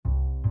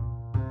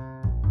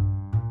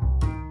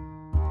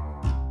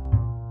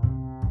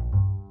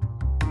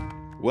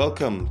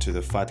Welcome to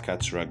the Fat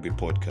Cats Rugby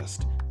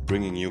podcast,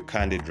 bringing you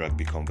candid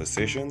rugby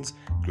conversations,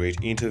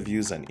 great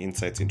interviews and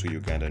insights into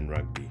Ugandan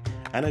rugby,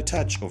 and a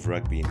touch of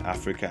rugby in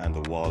Africa and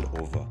the world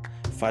over.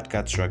 Fat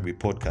Cats Rugby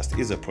podcast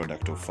is a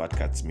product of Fat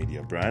Cats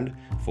Media brand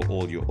for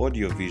all your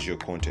audio-visual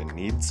content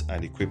needs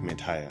and equipment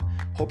hire.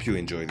 Hope you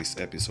enjoy this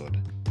episode.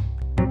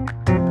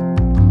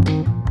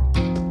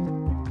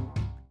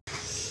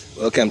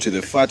 Welcome to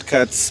the Fat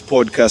Cats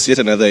podcast, yet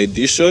another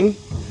edition.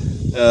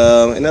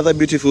 Another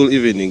beautiful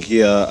evening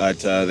here at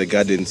the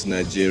Gardens,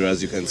 Nigeria.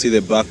 As you can see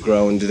the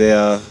background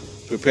there,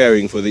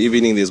 preparing for the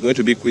evening. There's going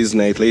to be quiz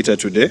night later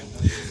today.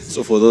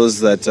 So for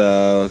those that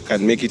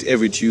can make it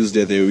every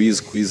Tuesday, there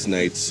is quiz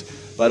nights.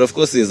 But of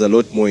course, there's a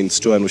lot more in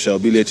store, and we shall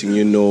be letting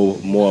you know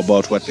more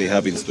about what they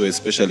have in store,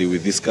 especially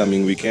with this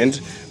coming weekend.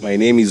 My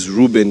name is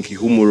Ruben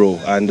Kihumuro,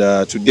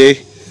 and today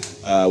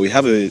we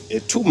have a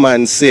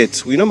two-man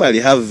set. We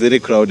normally have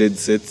very crowded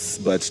sets,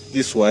 but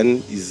this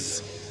one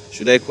is,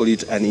 should I call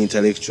it, an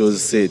intellectual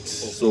set.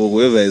 So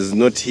whoever is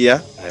not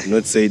here, I have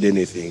not said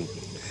anything.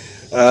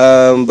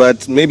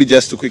 But maybe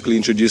just to quickly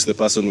introduce the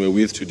person we're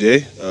with today.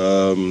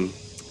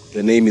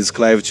 The name is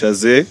Clive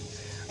Kyazze.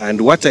 And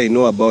what I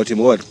know about him,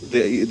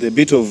 the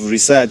bit of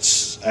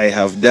research I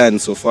have done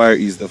so far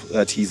is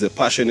that he's a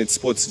passionate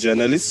sports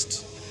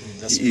journalist.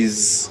 He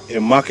is a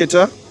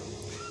marketer.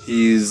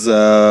 He is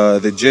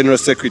the General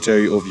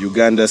Secretary of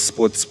Uganda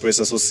Sports Press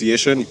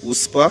Association,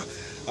 USPA,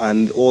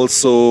 and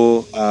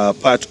also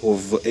part of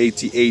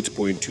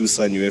 88.2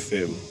 Sanyu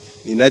FM.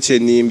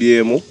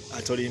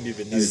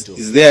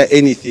 Is there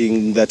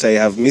anything that I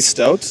have missed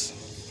out?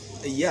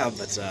 Yeah,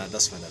 but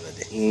that's for another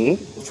day.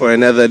 For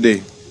another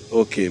day.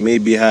 Okay,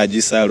 maybe Haji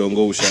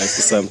Salongo we shall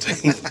see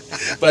sometime.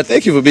 But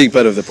thank you for being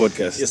part of the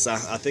podcast. Yes, sir.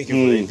 I thank you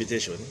for the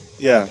invitation.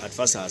 Yeah. At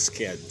first I was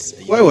scared.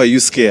 Why were you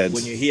scared?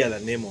 When you hear the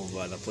name of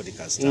the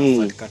podcast,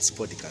 Fat Cats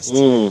Podcast,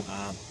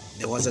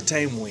 there was a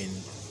time when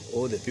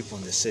all the people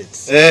on the set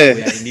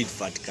were in need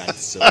fat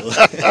cats. So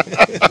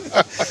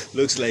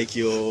looks like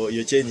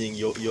you're changing,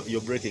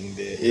 you're breaking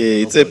the.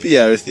 Yeah, it's a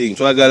PR thing.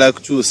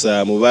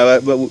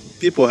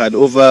 People had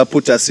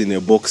put us in a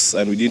box,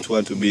 and we didn't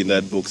want to be in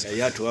that box.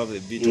 You had to have a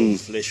bit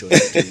of flesh on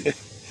it.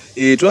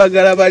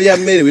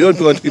 We don't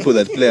want people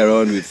that play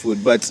around with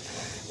food. But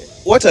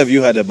what have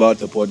you heard about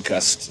the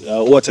podcast?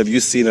 What have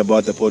you seen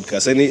about the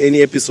podcast?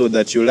 Any episode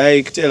that you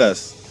like? Tell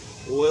us.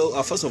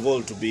 Well, first of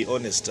all, to be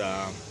honest,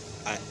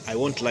 I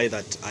won't lie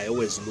that I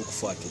always look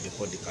forward to the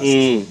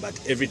podcast, but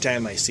every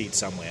time I see it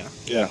somewhere,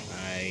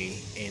 I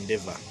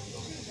endeavor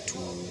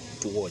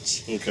to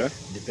watch. Okay.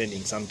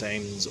 Depending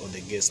sometimes on the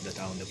guests that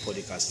are on the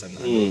podcast and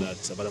all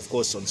that. But of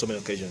course, on so many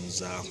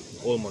occasions,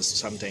 almost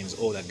sometimes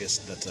all the guests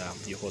that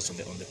you host on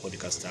the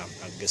podcast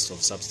are guests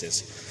of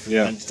substance.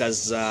 Yeah. And it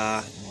has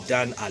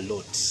done a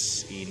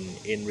lot in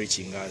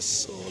enriching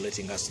us or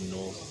letting us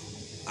know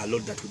a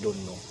lot that we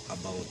don't know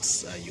about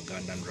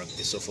Ugandan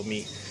rugby. So for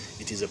me,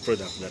 it is a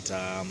product that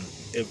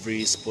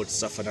every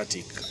sports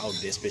fanatic out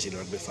there, especially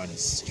rugby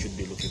fans, should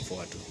be looking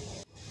forward to.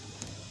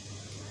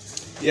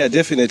 Yeah,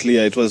 definitely.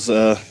 It was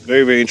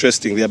very, very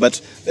interesting there.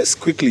 But let's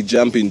quickly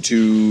jump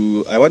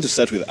into, I want to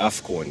start with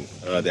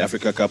AFCON, the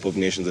Africa Cup of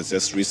Nations that's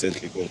just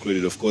recently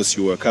concluded. Of course,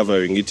 you were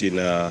covering it in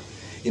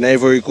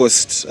Ivory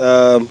Coast.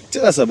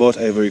 Tell us about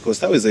Ivory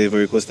Coast. How is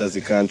Ivory Coast as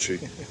a country?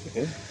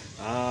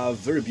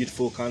 Very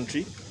beautiful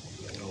country.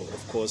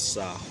 Of course,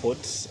 hot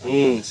at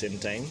the same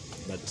time,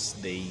 but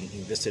they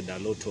invested a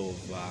lot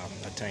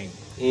of time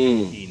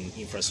in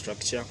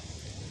infrastructure,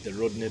 the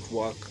road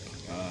network,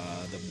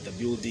 the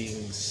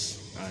buildings,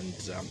 and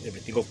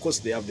everything. Of course,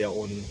 they have their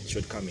own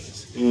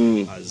shortcomings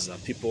as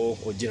people,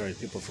 or generally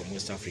people from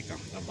West Africa,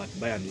 but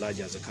by and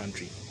large as a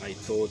country, I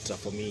thought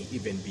for me,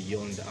 even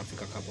beyond the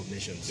Africa Cup of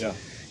Nations,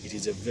 it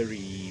is a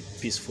very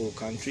peaceful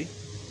country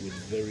with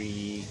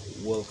very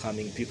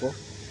welcoming people.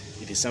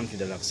 It is something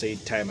that I've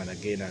said time and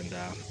again, and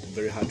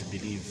very hard to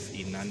believe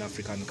in an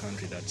African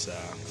country that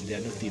there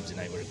are no thieves in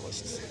Ivory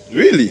Coast.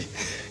 Really?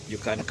 You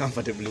can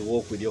comfortably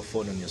walk with your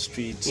phone on your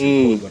street,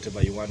 record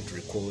whatever you want to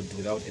record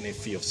without any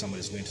fear of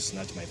somebody's going to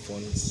snatch my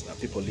phones.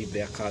 People leave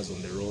their cars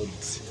on the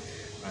roads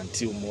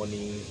until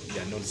morning. They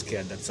are not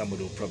scared that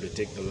somebody will probably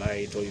take the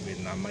light, or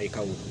even a mic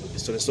will be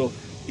stolen. So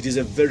it is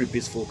a very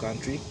peaceful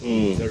country,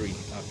 very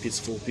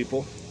peaceful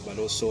people, but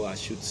also I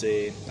should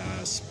say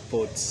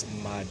sports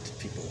mad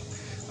people.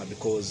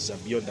 Because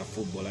beyond the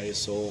football, I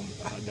also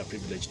had the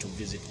privilege to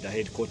visit the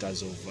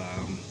headquarters of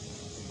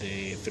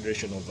the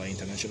Federation of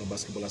International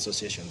Basketball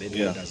Association. The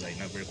headquarters are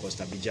in Ivory Coast,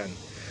 Abidjan,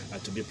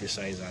 to be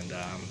precise. And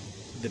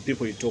the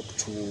people you talk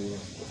to,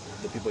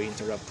 the people you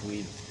interact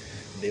with,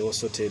 they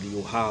also tell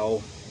you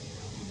how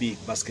big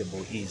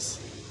basketball is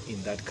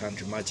in that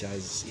country, much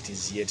as it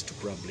is yet to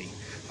probably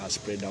are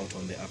spread out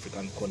on the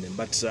African continent.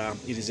 But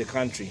it is a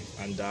country,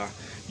 and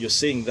you're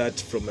saying that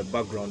from a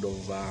background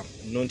of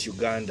not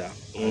Uganda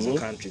as a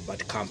country,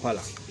 but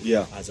Kampala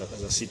as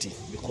a city,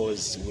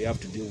 because we have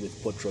to deal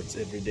with port roads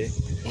every day.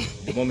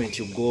 The moment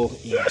you go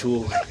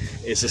into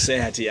a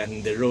society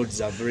and the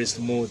roads are very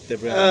smooth,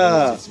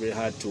 it's very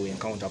hard to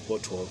encounter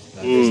pothole.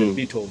 There's a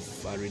bit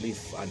of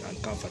relief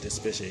and comfort,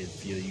 especially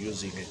if you're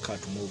using a car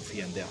to move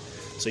here and there.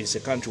 So it's a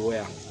country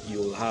where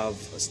you'll have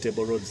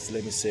stable roads,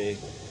 let me say,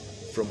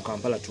 from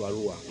Kampala to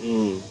Arua.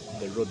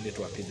 The road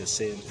network is the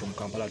same from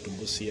Kampala to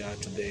Busia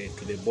to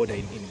the border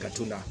in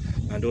Gatuna,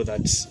 and all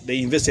that.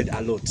 They invested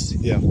a lot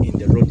in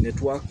the road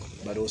network,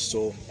 but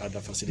also other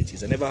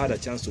facilities. I never had a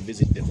chance to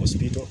visit the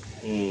hospital,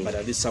 but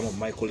at least some of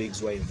my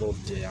colleagues were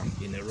involved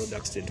in a road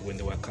accident when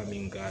they were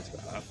coming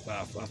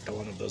after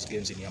one of those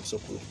games in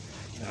Yamsoku.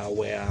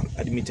 Were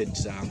admitted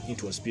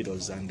into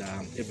hospitals, and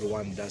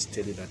everyone does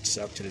tell you that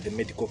actually the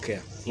medical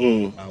care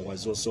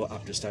was also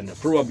up to standard,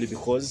 probably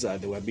because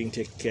they were being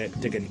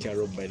taken care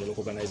of by the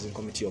local organizing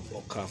committee of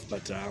CAF.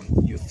 But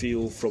you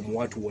feel from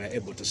what we were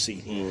able to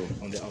see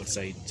on the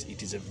outside,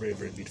 it is a very,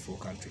 very beautiful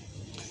country.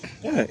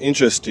 Yeah,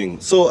 interesting.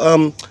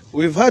 So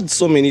we've had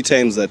so many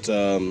times that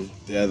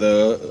there are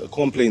the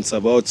complaints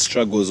about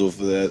struggles of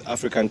the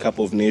African Cup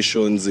of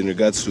Nations in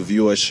regards to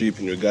viewership,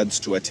 in regards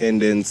to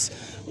attendance.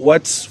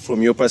 What,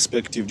 from your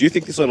perspective, do you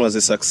think this one was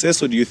a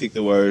success, or do you think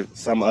there were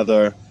some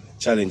other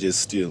challenges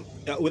still?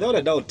 Without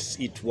a doubt,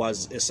 it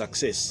was a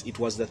success. It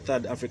was the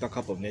third Africa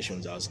Cup of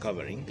Nations I was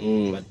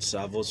covering, but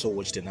I've also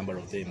watched a number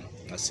of them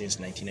since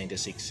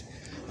 1996.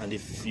 And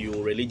if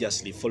you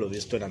religiously follow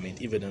this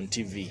tournament, even on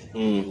TV,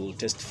 you will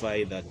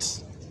testify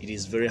that it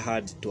is very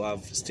hard to have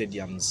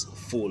stadiums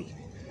full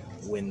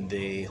when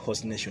the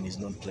host nation is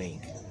not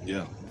playing.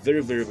 Yeah.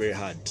 Very, very, very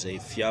hard.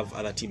 If you have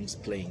other teams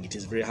playing, it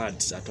is very hard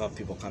to have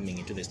people coming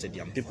into the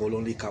stadium. People will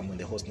only come when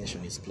the host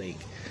nation is playing.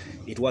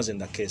 It wasn't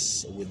the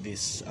case with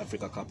this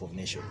Africa Cup of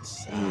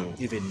Nations.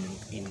 Even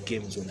in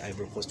games when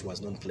Ivory Coast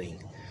was not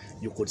playing,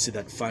 you could see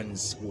that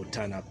fans would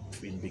turn up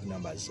in big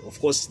numbers. Of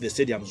course, the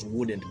stadiums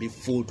wouldn't be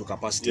full to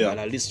capacity, but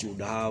at least you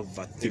would have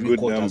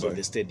 3/4 of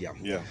the stadium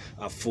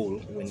full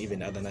when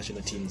even other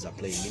national teams are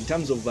playing. In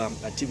terms of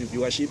TV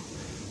viewership,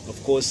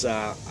 of course,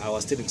 I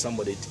was telling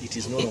somebody it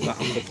is no longer a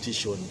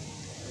competition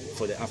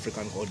for the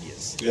African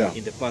audience.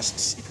 In the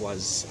past, it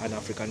was an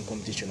African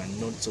competition and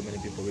not so many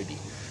people really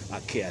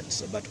cared.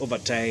 But over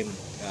time,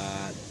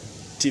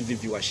 TV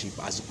viewership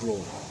has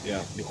grown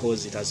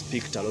because it has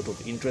piqued a lot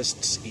of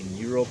interest in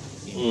Europe,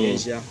 in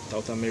Asia,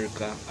 South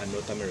America, and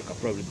North America,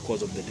 probably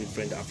because of the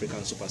different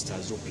African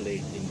superstars who play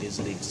in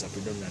these leagues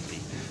predominantly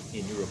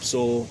in Europe.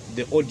 So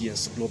the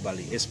audience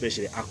globally,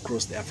 especially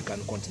across the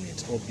African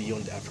continent or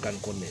beyond the African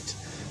continent,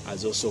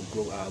 has also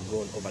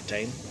grown over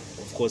time.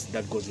 Of course,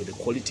 that goes with the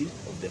quality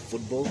of the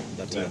football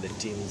that the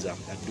teams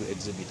do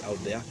exhibit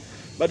out there,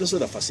 but also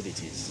the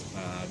facilities,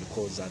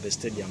 because the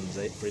stadiums,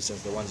 for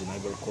instance, the ones in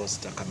Ivory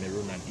Coast,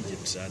 Cameroon and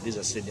Egypt, these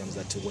are stadiums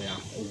that were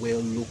well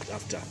looked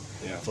after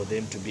for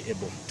them to be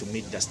able to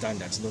meet the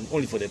standards, not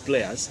only for the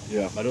players,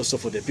 but also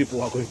for the people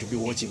who are going to be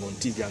watching on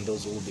TV and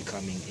those who will be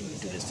coming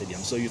into the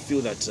stadium. So you feel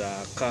that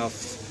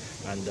CAF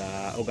and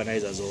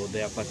organizers or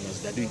their partners,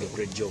 they're doing a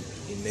great job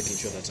in making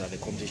sure that the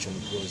competition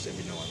grows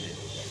every now and then.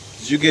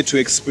 Did you get to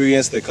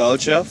experience the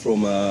culture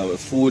from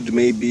food,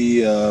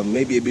 maybe a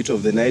bit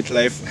of the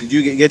nightlife? Did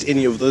you get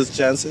any of those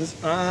chances?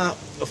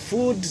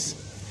 Food,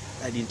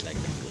 I didn't like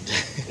the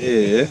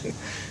food.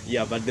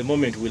 Yeah, but the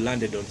moment we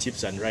landed on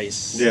chips and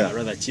rice,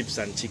 rather chips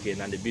and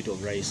chicken and a bit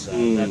of rice,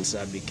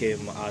 that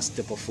became our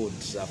staple food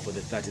for the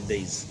 30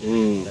 days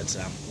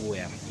that we were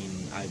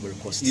in Ivory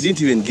Coast. You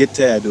didn't even get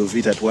tired of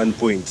it at one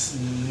point?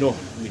 No,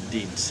 we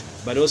didn't.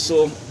 But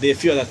also, there are a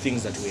few other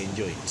things that we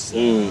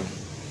enjoyed.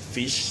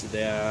 Fish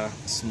there,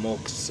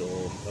 smoked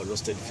or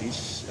roasted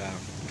fish.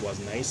 It was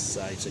nice.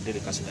 It's a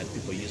delicacy that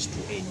people used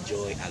to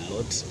enjoy a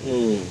lot.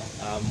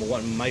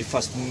 My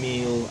first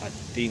meal, I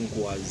think,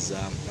 was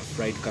a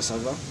fried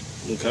cassava.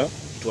 Okay.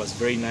 It was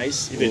very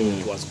nice. Even when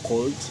it was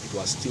cold, it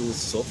was still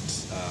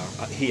soft.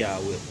 Here,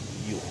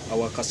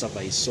 our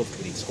cassava is soft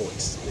when it's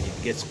hot. When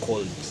it gets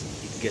cold,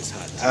 it gets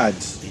hard.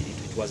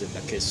 It wasn't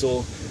the case.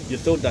 So you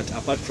thought that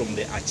apart from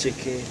the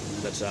acheke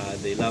that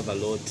they love a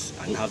lot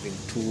and having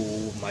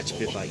too much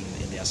pepper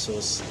in their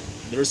sauce,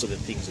 the rest of the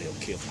things were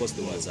okay. Of course,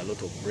 there was a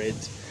lot of bread.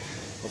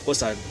 Of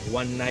course,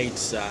 one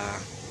night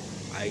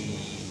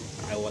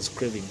I was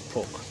craving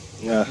pork.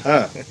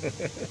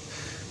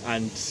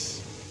 And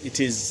it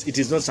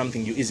is not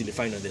something you easily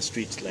find on the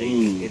street like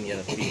any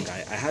other thing.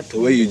 I had to. The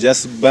way you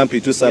just bump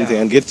into something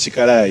and get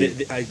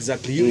chikarai.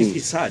 Exactly.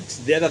 It's hard.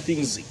 The other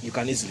things you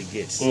can easily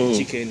get,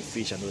 chicken,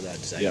 fish, and all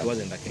that. It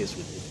wasn't the case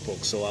with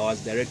pork. So I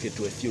was directed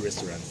to a few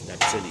restaurants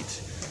that sell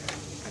it,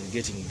 and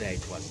getting there,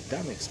 it was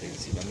damn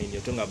expensive. I mean,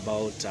 you're talking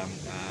about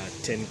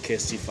 10k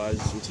cifers,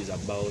 which is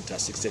about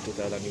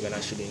 62,000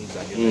 Ugandan shillings,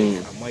 and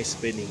you're like, am I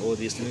spending all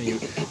this? And then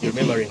you're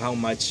remembering how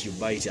much you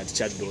buy it at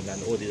Chadon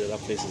and all these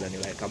other places, and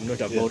you're like, I'm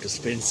not about to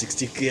spend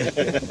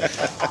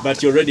 60k.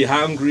 But you're already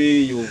hungry,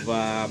 you've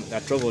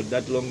traveled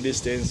that long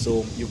distance,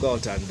 so you go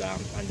out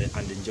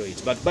and enjoy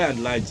it. But by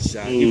and large,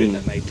 even the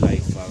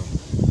nightlife,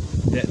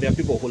 there are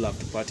people who love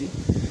to party,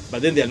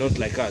 but then they are not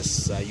like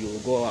us. You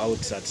go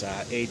out at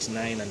 8,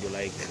 9, and you're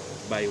like,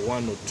 by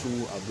 1 or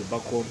 2, I'll be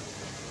back home.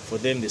 For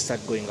them, they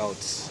start going out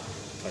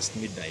past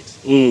midnight.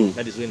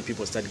 That is when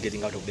people start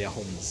getting out of their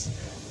homes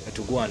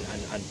to go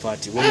and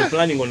party. When you're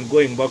planning on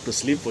going back to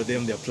sleep, for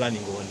them, they're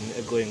planning on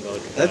going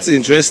out. That's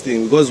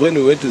interesting, because when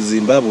we went to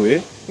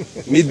Zimbabwe,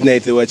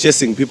 midnight, they were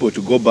chasing people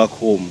to go back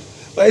home.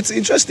 But it's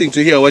interesting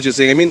to hear what you're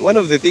saying. I mean, one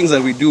of the things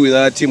that we do with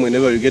our team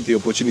whenever we get the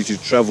opportunity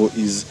to travel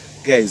is,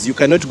 guys, you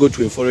cannot go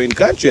to a foreign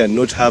country and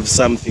not have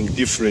something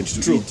different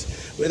to eat.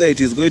 Whether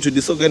it is going to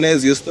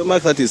disorganize your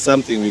stomach, that is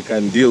something we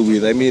can deal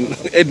with. I mean,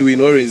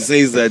 Edwin always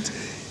says that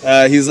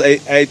I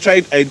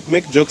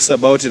make jokes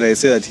about it. I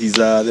say that he's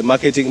the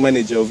marketing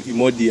manager of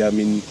Imodium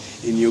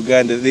in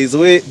Uganda. There's a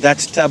way that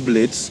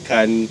tablet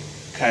can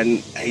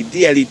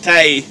ideally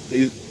tie,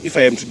 if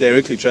I am to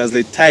directly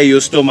translate, tie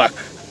your stomach,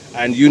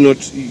 and you not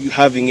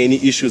having any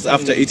issues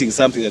after eating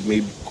something that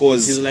may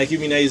cause... It's like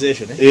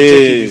immunization,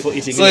 before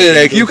eating. So you're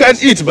like, you can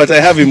eat, but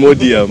I have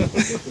Imodium.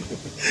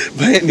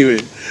 But anyway,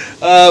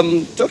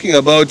 talking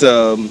about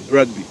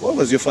rugby, what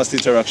was your first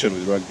interaction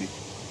with rugby?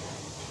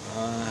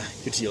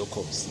 UTL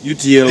Cobs.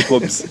 UTL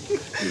Cobs.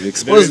 You've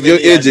exposed your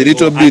age a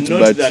little bit,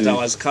 but... that I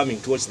was coming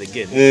towards the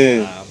game.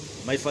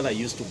 My father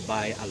used to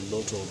buy a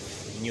lot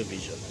of New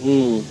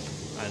Vision.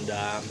 And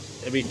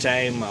every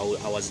time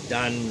I was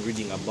done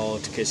reading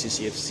about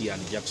KCCFC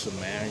and Jackson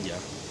Mayanja,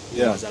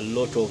 there was a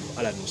lot of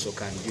Alan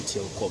Musoka and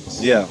UTL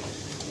Cobs.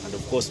 And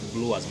of course,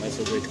 blue was my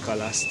favorite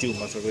color, still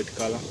my favorite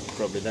color.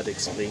 Probably that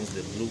explains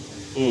the blue.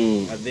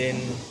 And then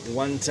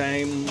one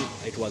time,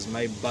 it was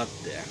my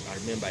birthday. I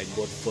remember I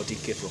got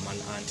 40k from an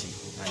auntie,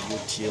 and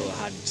UTL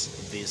had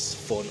this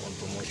phone on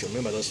promotion.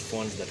 Remember those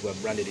phones that were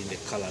branded in the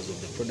colors of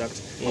the product?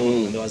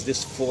 And there was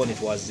this phone, it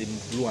was in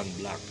blue and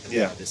black.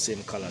 The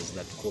same colors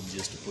that Cobs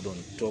used to put on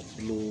top,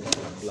 blue,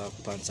 black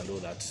pants and all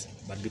that.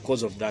 But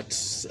because of that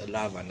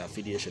love and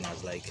affiliation, I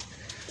was like,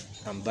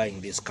 I'm buying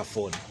this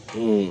phone.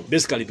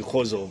 Basically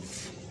because of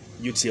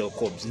UTL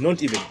Cobs.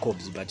 Not even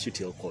Cobs, but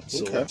UTL Cobs.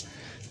 So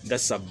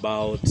that's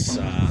about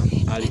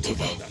early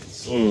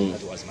 2000s.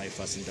 That was my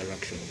first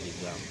interaction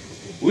with them.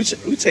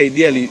 Which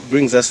ideally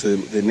brings us to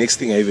the next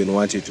thing I even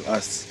wanted to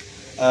ask.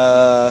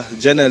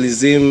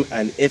 Journalism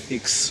and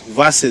ethics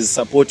versus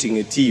supporting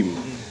a team.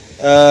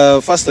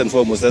 First and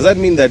foremost, does that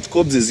mean that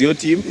Cobs is your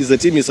team? Is the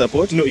team you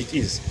support? No, it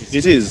is.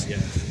 It is? Yeah.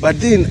 But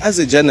then, as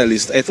a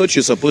journalist, I thought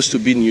you're supposed to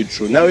be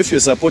neutral. Now, if you're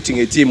supporting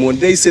a team, when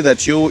they say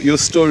that your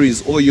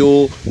stories or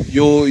your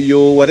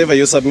whatever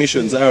your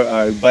submissions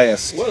are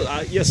biased.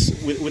 Well,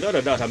 yes, without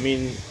a doubt. I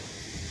mean,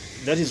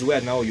 that is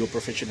where now your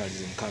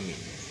professionalism comes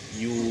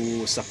in.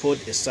 You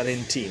support a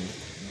certain team,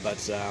 but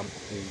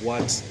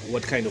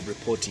what kind of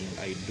reporting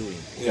are you doing?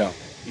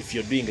 If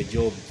you're doing a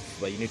job,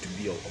 you need to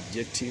be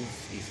objective.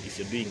 If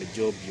you're doing a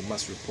job, you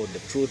must report the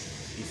truth.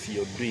 If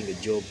you're doing a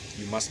job,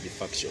 you must be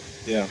factual.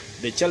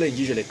 The challenge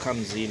usually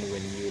comes in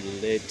when you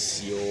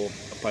let your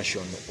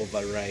passion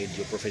override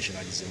your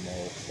professionalism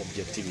or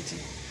objectivity.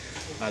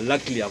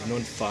 Luckily, I've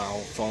not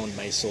found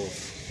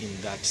myself in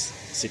that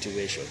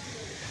situation.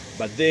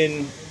 But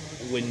then,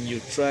 when you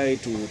try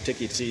to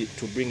take it,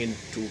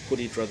 to put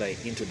it rather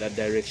into that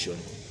direction,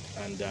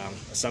 and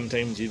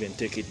sometimes you even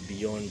take it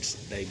beyond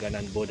the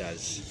Ugandan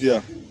borders.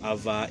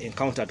 I've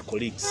encountered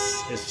colleagues,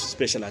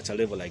 especially at a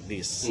level like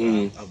this.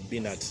 I've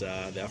been at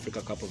the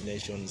Africa Cup of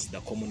Nations, the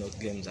Commonwealth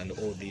Games, and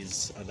all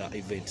these other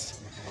events.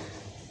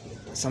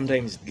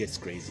 Sometimes it gets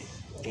crazy.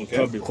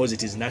 Probably because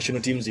it is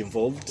national teams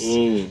involved.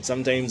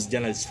 Sometimes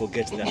journalists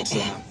forget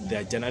that they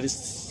are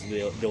journalists.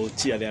 They'll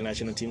cheer their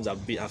national teams.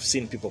 I've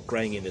seen people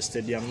crying in the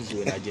stadiums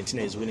when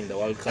Argentina is winning the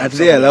World Cup. Are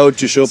they allowed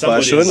to show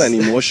passion and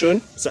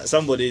emotion?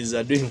 Somebody is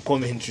doing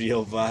commentary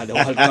of the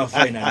World Cup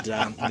final,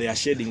 and they are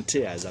shedding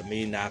tears. I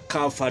mean,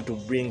 CAF had to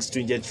bring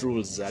stringent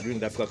rules during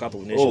the Africa Cup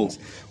of Nations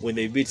when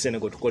they beat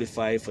Senegal to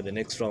qualify for the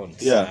next round.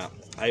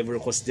 Ivory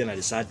Coast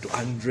journalists had to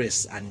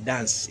undress and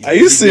dance. Are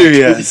you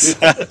serious?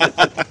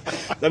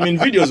 I mean,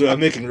 videos were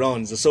making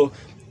rounds. So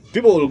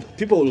people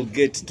will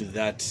get to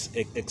that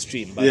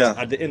extreme. But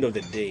at the end of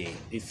the day,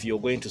 if you're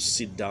going to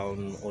sit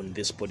down on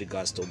this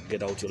podcast or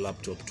get out your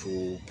laptop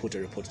to put a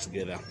report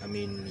together, I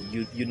mean,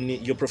 you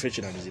need, your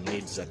professionalism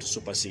needs to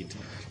supersede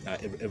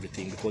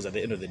everything, because at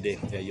the end of the day,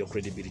 your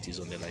credibility is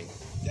on the line.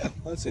 Yeah,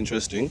 that's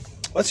interesting.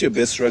 What's your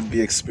best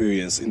rugby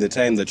experience in the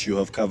time that you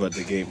have covered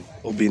the game,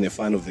 or been a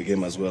fan of the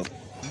game as well?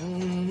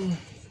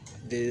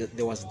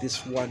 There was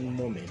this one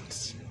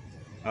moment.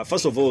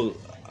 First of all,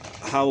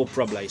 how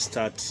probably I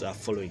start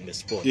following the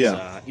sport.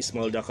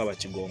 Ismail Dakaba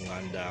Chigong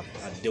and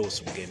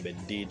Adeos Bugembe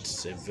did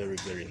a very,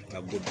 very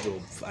good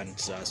job, and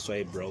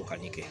Swai Brau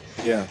Kanike.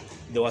 Yeah.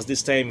 There was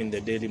this time in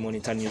the Daily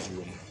Monitor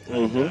newsroom,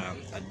 and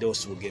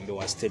Adeos Bugembe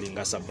was telling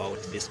us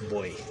about this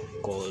boy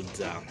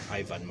called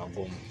Ivan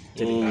Magom,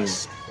 telling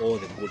us all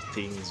the good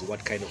things,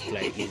 what kind of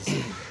player he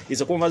is.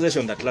 It's a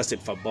conversation that lasted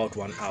for about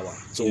 1 hour.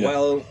 So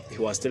while he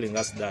was telling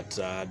us that,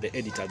 the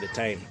editor at the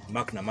time,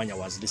 Mark Namanya,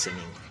 was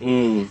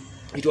listening.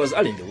 It was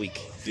early in the week.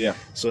 Yeah.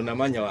 So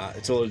Namanya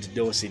told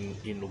those in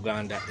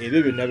Uganda, he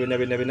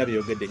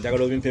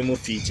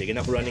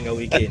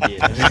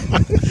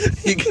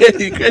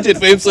created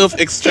for himself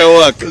extra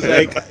work.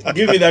 Like,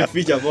 give me that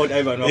feature about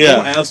Ivan.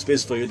 Yeah. I have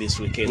space for you this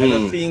weekend. And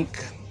I think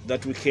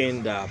that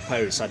weekend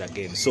Pirates had a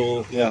game.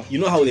 So you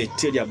know how they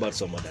tell you about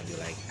someone and you're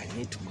like, I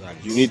need to go.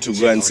 You need to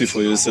go and see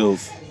for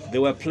yourself. They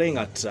were playing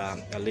at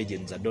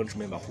Legends. I don't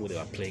remember who they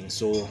were playing.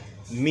 So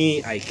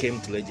I came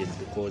to Legends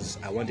because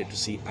I wanted to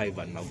see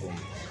Ivan Magom,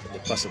 the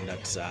person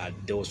that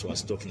Deus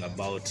was talking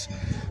about,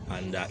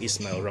 and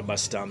Ismail rubber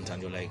stamped,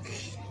 and you're like,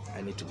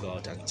 I need to go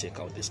out and check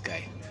out this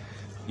guy.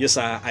 Yes,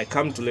 I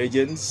come to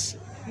Legends.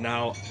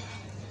 Now,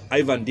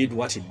 Ivan did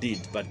what he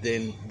did, but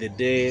then the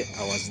day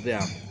I was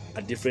there,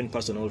 a different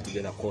person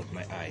altogether caught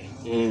my eye,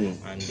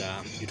 and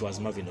it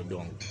was Marvin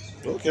Odong.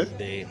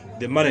 Okay.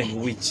 The manner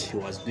in which he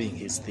was doing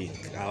his thing,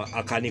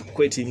 I can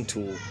equate him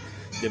to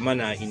the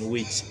manner in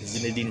which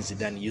Zinedine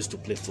Zidane used to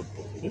play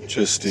football.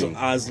 Interesting. So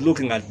I was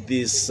looking at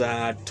this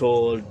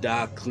tall,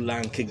 dark,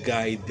 lanky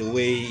guy, the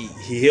way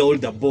he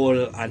held the ball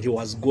and he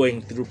was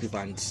going through people,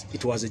 and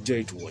it was a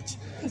joy to watch.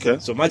 Okay.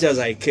 So much as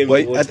I came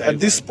to watch at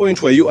this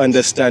point, were you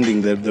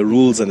understanding the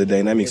rules and the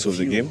dynamics of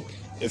the game?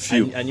 A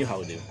few. I knew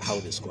how they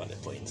score the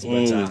points,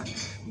 but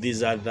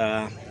these are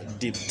the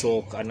deep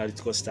talk,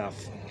 analytical stuff.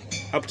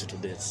 Up to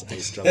today, I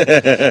struggle.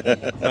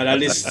 But at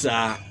least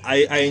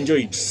I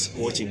enjoyed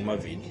watching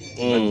Marvin.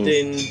 But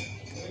then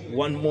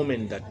one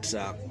moment that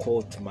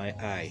caught my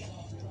eye,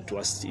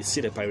 it's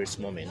still a Pirates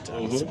moment,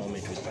 and it's a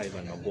moment with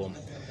Ivan Magom.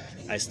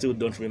 I still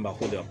don't remember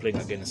who they were playing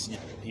against.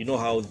 You know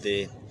how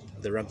the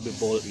rugby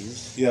ball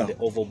is, the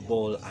oval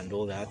ball and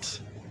all that.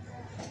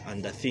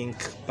 And I think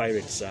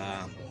Pirates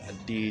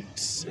did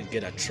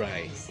get a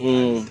try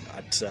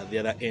at the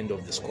other end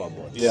of the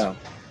scoreboard. Yeah.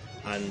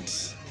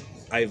 And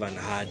Ivan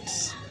had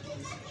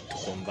to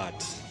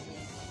combat.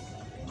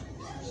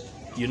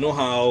 You know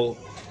how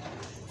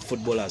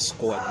footballers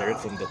score direct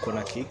from the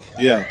corner kick?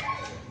 Yeah.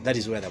 That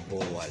is where the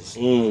ball was.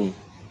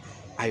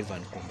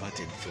 Ivan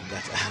combated from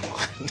that angle.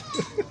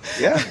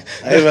 Yeah.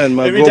 Ivan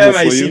Magom. Every time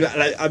I see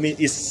that,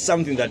 it's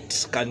something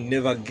that can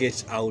never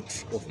get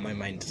out of my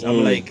mind.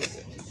 I'm like,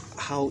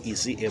 how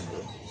is he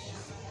able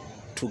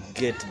to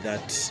get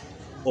that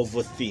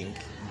overthink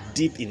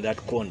deep in that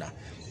corner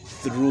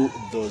through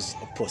those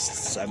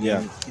posts?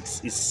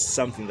 It's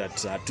something that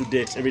to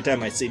date, every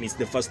time I say it, it's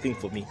the first thing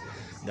for me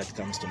that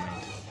comes to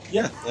mind.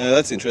 Yeah,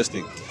 that's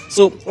interesting.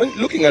 So, when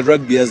looking at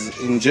rugby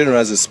in general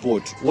as a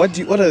sport, what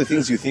are the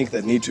things you think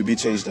that need to be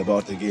changed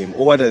about the game,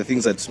 or what are the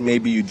things that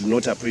maybe you do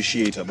not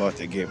appreciate about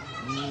the game?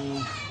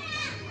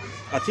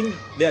 I think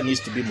there needs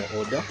to be more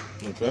order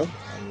and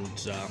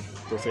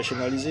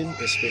professionalism,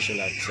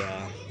 especially at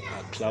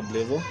club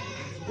level.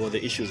 Well,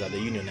 the issues at the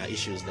union are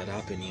issues that are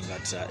happening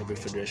at every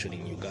federation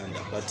in Uganda.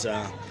 But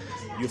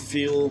you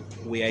feel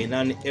we are in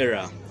an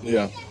era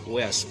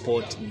where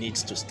sport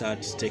needs to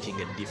start taking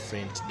a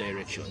different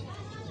direction,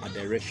 a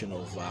direction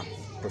of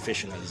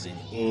professionalism.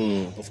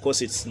 Of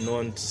course, it's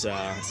not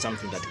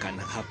something that can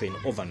happen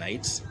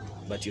overnight,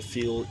 but you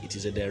feel it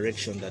is a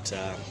direction that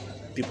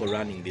people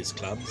running these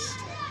clubs,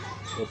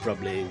 or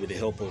probably with the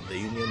help of the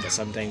union, but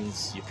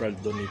sometimes you probably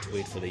don't need to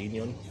wait for the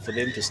union, for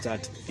them to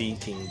start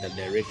thinking the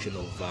direction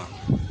of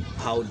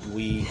how do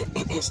we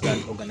start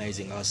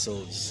organizing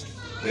ourselves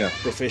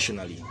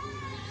professionally.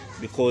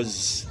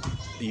 Because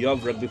you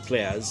have rugby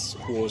players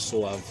who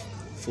also have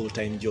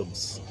full-time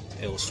jobs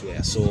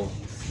elsewhere. So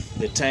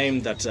the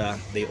time that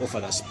they offer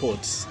the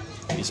sports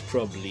is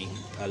probably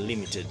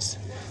limited.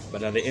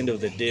 But at the end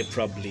of the day,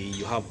 probably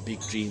you have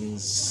big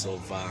dreams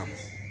of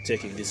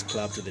taking this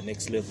club to the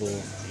next level.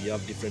 You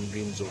have different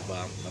dreams of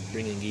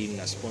bringing in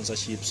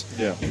sponsorships,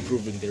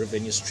 improving the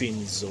revenue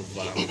streams of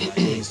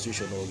your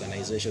institution or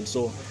organization.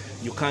 So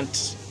you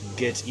can't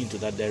get into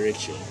that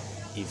direction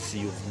if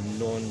you've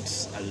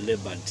not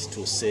labored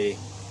to say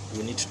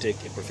we need to take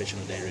a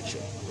professional direction.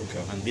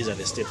 And these are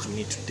the steps we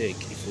need to take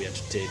if we are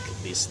to take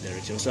this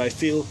direction. So I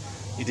feel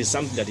it is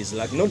something that is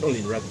lacking, not only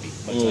in rugby,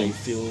 but I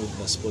feel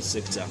the sports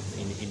sector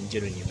in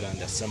general in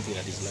Uganda, something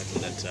that is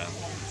lacking that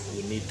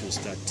we need to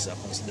start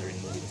considering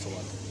moving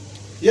forward.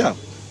 Yeah.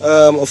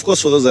 Of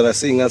course, for those that are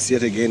seeing us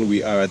yet again,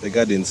 we are at the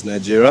Gardens,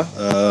 Nigeria.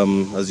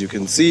 As you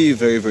can see,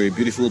 very, very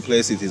beautiful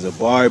place. It is a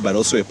bar, but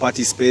also a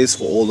party space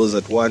for all those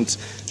that want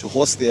to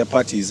host their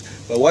parties.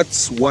 But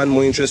what's one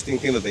more interesting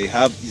thing that they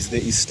have is the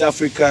East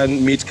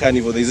African Meat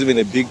Carnival. There's even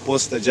a big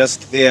poster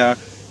just there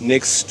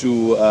next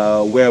to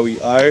where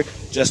we are,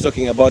 just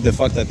talking about the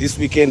fact that this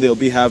weekend they'll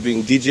be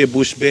having DJ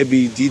Bush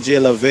Baby, DJ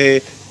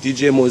Lave,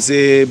 DJ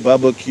Mose,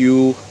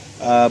 barbecue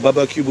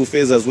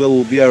buffets as well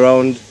will be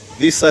around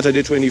this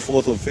Saturday,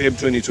 24th of Feb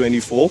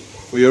 2024.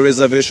 For your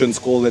reservations,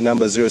 call the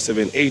number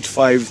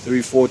 0785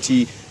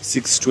 340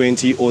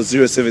 620 or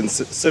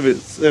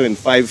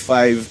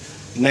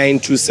 0775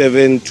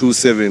 927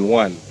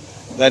 271.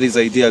 That is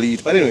ideally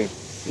it. But anyway,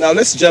 now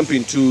let's jump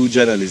into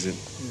journalism.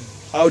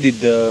 How did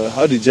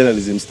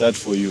journalism start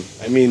for you?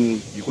 I mean,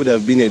 you could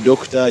have been a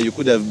doctor, you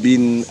could have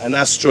been an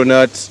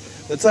astronaut,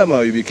 but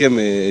somehow you became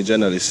a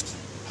journalist.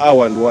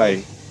 How and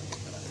why?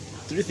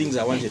 3 things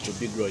I wanted to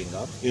be growing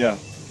up. Yeah.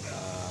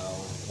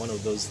 One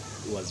of those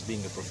was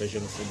being a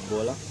professional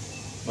footballer.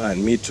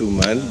 Man, me too,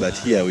 man. But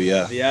here we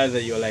are. The other,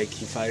 you're like,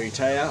 if I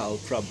retire, I'll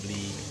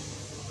probably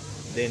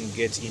then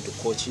get into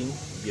coaching,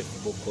 be a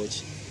football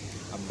coach.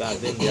 But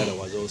then the other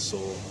was also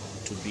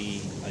to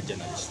be a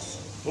journalist.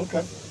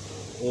 Okay.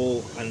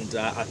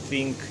 I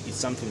think it's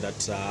something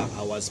that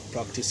I was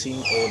practicing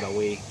all the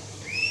way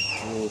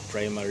through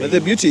primary. But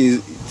the beauty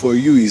for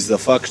you is the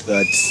fact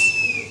that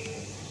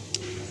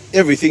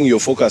everything you're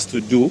focused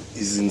to do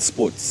is in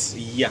sports.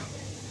 Yeah.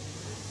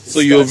 So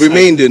you've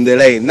remained in the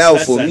line. Now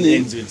for me,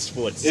 ends with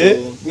sports.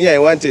 So I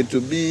wanted to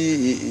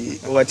be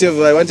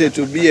whatever. I wanted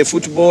to be a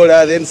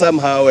footballer. Then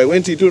somehow I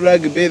went into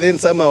rugby. Then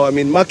somehow I'm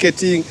in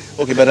marketing.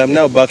 Okay, but I'm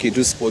now back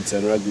into sports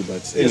and rugby.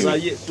 But anyway.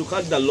 Yes, to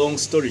cut the long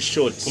story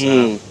short,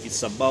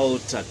 it's about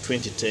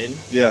 2010.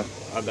 Yeah.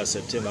 August,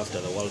 September, after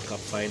the World Cup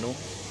final,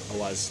 I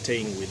was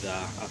staying with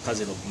a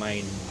cousin of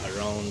mine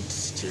around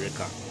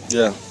Chireka.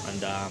 Yeah.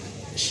 And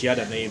she had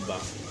a neighbor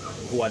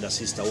who had a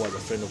sister who was a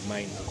friend of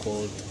mine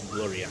called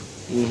Gloria.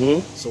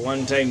 So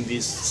one time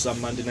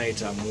some Monday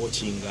night I'm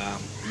watching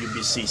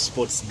UBC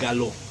Sports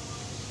Gallo,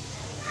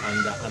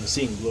 and I'm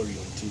seeing Gloria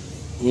on TV.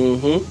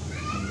 I'm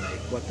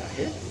like, what the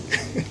hell?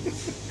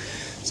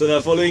 So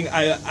the following,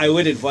 I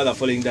waited for the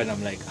following day, and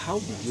I'm like, how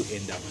did you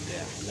end up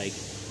there? Like,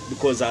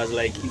 because I was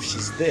like, if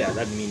she's there,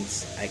 that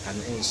means I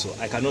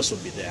can also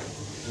be there.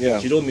 Yeah.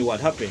 She told me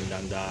what happened,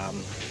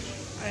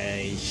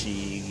 and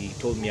she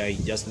told me I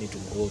just need to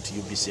go to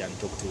UBC and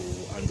talk to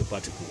Andrew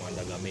Patrick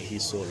Wandaga. May he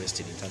so rest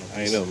in eternal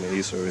peace. I know, may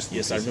he so rest in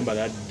peace. Yes, I remember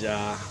that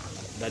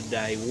day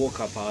I woke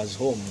up, I was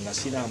home. I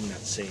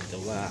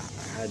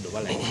had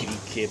over like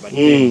 3K, but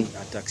then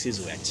taxis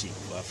were cheap.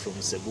 From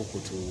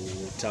Sebuku to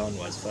town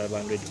was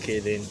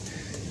 500K. Then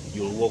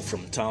you'll walk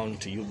from town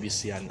to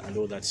UBC and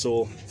all that.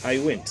 So I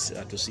went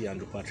to see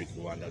Andrew Patrick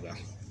Wandaga.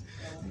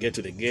 Get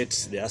to the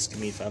gate, they ask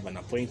me if I have an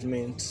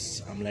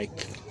appointment. I'm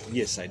like,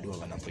 yes, I do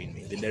have an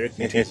appointment. They direct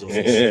me to his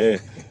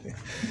office.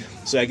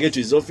 So I get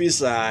to his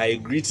office, I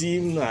greet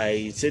him,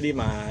 I tell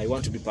him I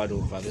want to be part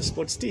of the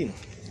sports team.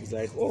 He's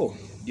like, oh, do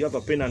you have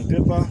a pen and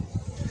paper?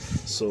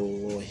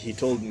 So he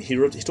told me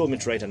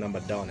to write a number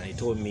down, and he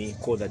told me,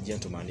 call that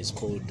gentleman. It's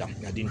called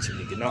Nadine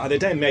Chimige. Now at the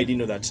time I didn't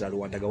know that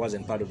Rwandaga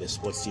wasn't part of the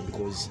sports team,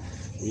 because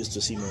we used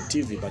to see him on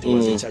TV, but he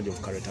was in charge of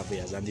current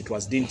affairs, and it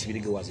was Dean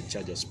Chimige who was in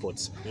charge of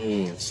sports.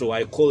 So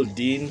I called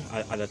Dean.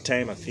 At the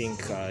time, I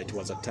think it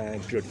was a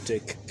time period to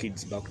take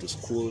kids back to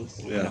school,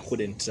 and I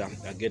couldn't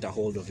get a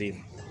hold of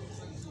him.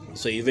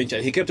 So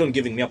eventually, he kept on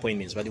giving me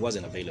appointments, but he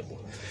wasn't available.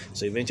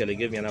 So eventually, he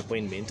gave me an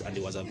appointment, and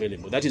he was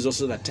available. That is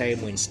also the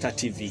time when Star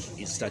TV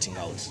is starting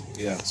out.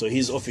 Yeah. So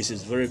his office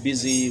is very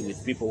busy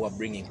with people who are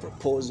bringing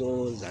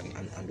proposals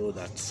and all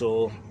that.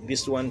 So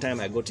this one time,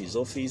 I got to his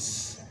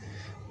office.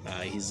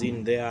 He's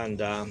in there, and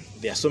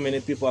there are so many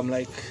people. I'm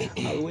like,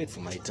 I'll wait for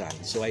my turn.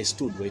 So I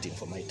stood waiting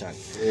for my turn.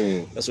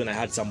 That's when I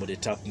had somebody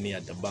tap me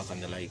at the back,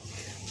 and they're like,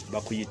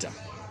 Bakuyita.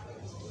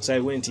 So I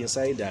went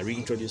inside, I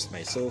reintroduced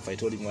myself, I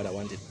told him what I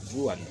wanted to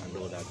do and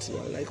all that. So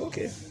I was like,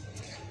 okay.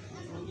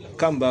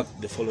 Come back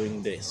the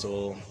following day.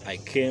 So I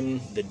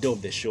came the day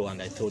of the show,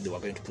 and I thought they were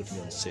going to put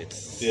me on set.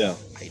 Yeah.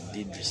 I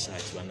did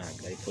research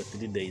like for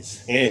 3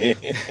 days.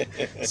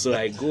 So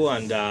I go,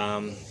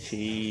 and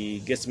he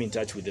gets me in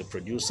touch with the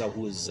producer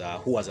who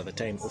was at the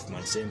time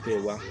Hoffman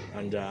Sempewa,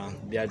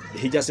 and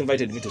he just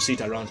invited me to sit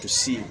around to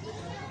see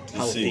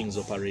how things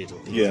operate or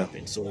things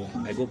happen. So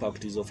I go back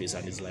to his office,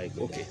 and he's like,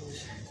 okay,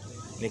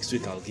 next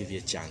week I'll give you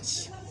a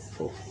chance.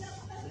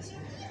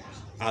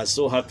 I was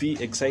so happy,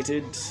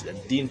 excited. I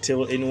didn't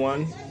tell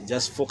anyone,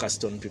 just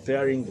focused on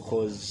preparing,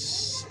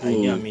 because I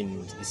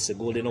knew, it's a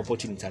golden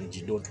opportunity and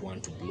you don't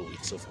want to blow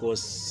it. So of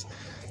course,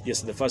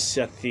 yes, the first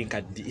show, I think,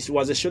 it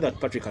was a show that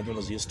Patrick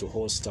Anjonos used to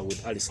host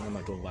with Alice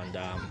Namatov and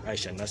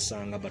Aisha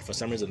Nasanga, but for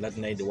some reason that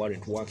night they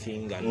weren't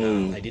working,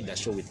 and I did that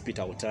show with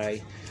Peter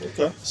Otai.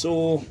 Okay.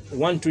 So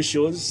 1-2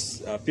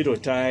 shows. Peter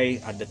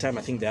Otai, at the time,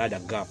 I think they had a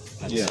gap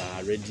at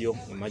radio,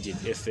 Imagine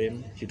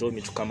FM. He told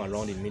me to come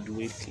around in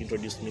midweek,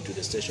 introduced me to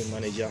the station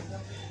manager.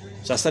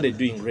 So I started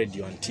doing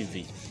radio and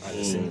TV at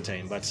the same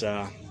time, but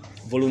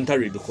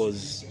voluntary,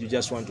 because you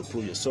just want to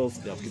prove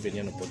yourself. They have given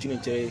you an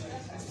opportunity.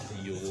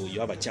 You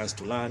have a chance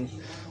to learn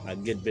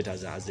and get better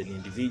as an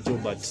individual.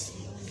 But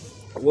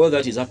while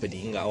that is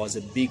happening, I was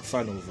a big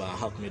fan of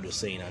Ahmed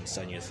Hussein and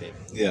Sanyu FM.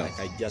 Yeah. Like,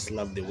 I just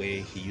loved the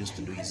way he used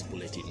to do his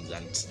bulletins,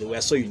 and they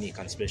were so unique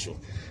and special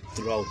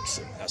throughout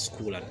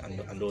school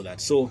and all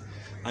that. So,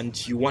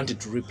 and you wanted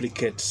to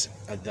replicate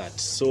that.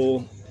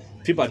 So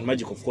People at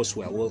Magic, of course,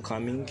 were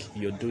welcoming.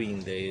 You're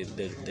doing the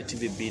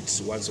TV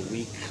beats once a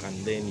week, and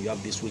then you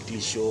have this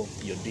weekly show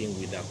you're doing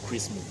with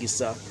Chris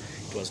Mugisa.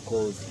 It was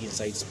called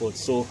Inside Sports.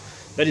 So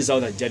that is how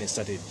that journey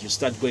started. You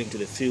start going to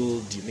the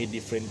field, you meet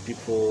different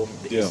people,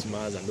 the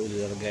Ismas and all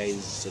the other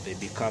guys, so they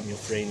become your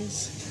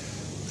friends.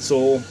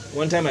 So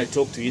one time I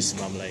talked to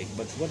Isma, I'm like,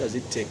 but what does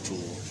it take to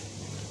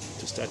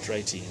start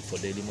writing for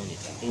Daily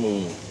Monitor?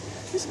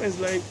 Isma is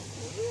like,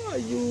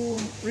 you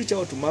reach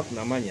out to Mark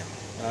Namanya.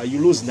 You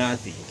lose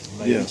nothing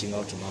by reaching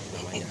out to Mark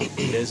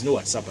Namanya. There's no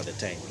WhatsApp at the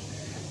time.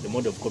 The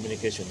mode of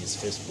communication is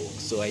Facebook.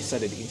 So I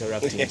started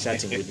interacting,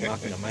 chatting with Mark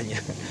Namanya.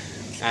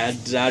 I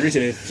had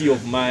written a few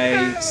of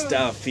my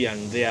stuff here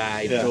and there.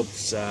 I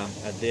dropped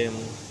at them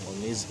on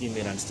his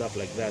email and stuff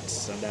like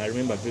that. And I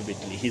remember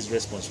vividly his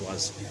response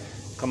was,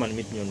 come and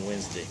meet me on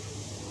Wednesday.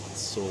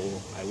 So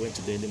I went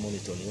to Daily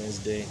Monitor on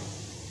Wednesday.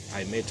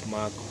 I met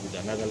Mark with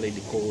another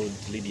lady called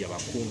Lydia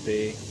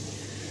Bakumpe.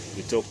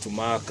 We talked to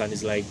Mark and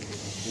it's like,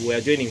 we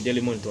are joining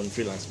Daily Monitor on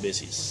freelance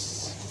basis.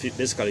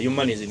 Basically, your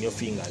money is in your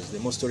fingers. The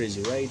more stories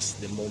you write,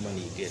 the more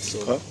money you get.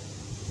 So,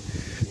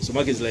 so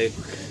Mark is like,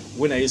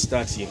 when are you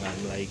starting?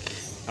 I'm like,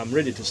 I'm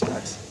ready to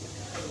start.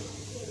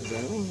 He's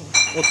like,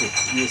 oh,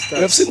 okay, you start.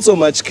 We have seen so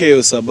much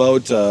chaos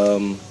about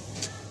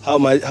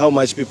how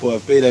much people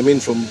have paid. I mean,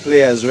 from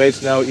players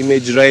right now,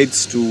 image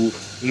rights, to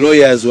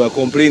lawyers who are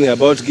complaining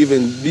about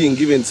being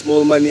given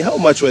small money. How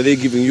much were they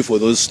giving you for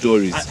those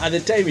stories? At the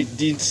time, it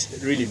didn't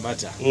really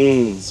matter.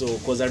 So,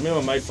 because I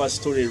remember my first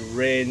story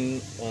ran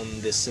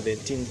on the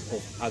 17th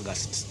of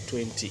August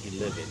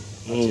 2011.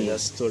 Actually, that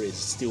story is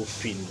still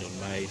pinned on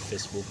my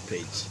Facebook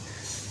page.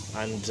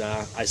 And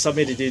I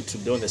submitted it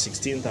to on the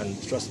 16th,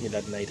 and trust me,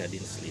 that night I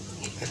didn't sleep.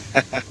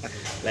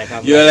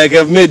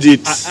 I've made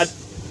it.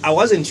 I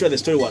wasn't sure the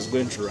story was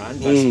going to run,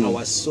 but I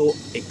was so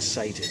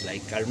excited.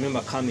 Like, I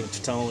remember coming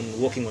to town,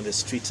 walking on the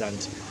streets,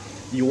 and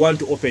you want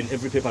to open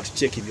every paper to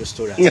check if your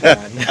story has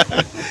run.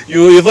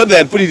 You thought they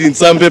had put it in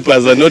some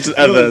papers and not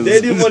others.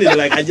 No, Daily Monitor,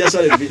 like, I just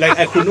wanted to be, like,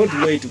 I could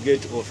not wait to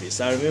get to office.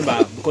 I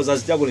remember, because I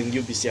was juggling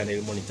UBC and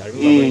Daily Monitor, I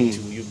remember going to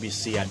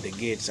UBC at the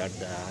gates, and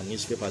the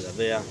newspapers are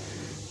there,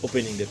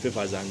 opening the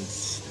papers, and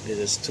there's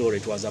a story.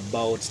 It was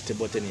about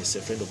table tennis.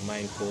 A friend of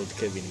mine called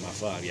Kevin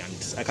Mafavi,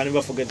 and I can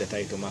never forget the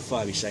title,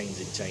 Mafavi Shines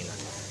in China.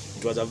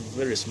 It was a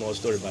very small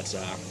story, but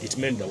it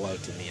meant the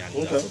world to me,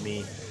 and for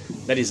me,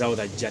 that is how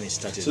that journey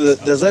started. So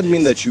does that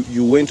mean that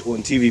you went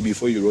on TV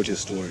before you wrote a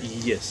story?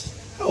 Yes.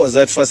 How was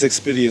that first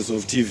experience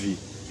of TV?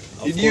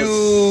 Did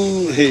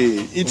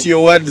you eat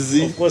your words?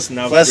 Of course,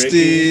 now first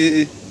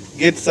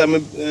get some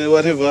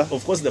whatever.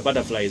 Of course, the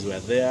butterflies were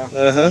there.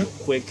 You're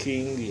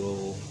quaking.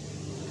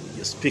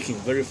 You're speaking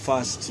very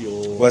fast.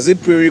 Was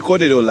it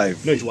pre-recorded or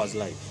live? No, it was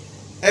live.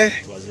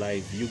 It was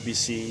live.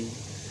 UBC.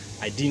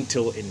 I didn't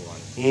tell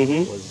anyone.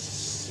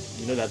 Because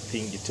you know that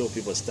thing, you tell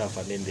people stuff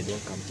and then they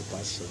don't come to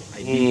pass. So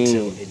I didn't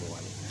tell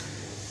anyone.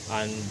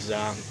 And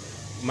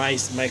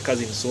my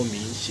cousin saw me.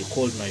 She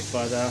called my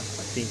father. I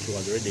think he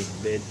was already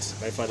in bed.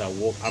 My father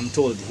I'm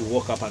told he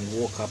woke up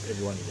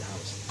everyone in the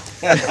house.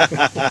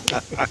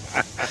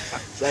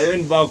 So I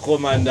went back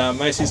home, and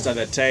my sister at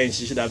the time,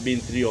 she should have been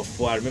 3 or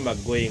 4. I remember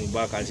going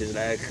back and she's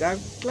like,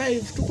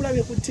 Clive,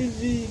 tukulabe ku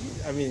TV.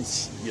 I mean,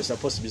 you're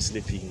supposed to be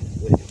sleeping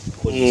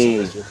because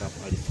you're supposed to wake up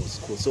early for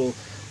school. So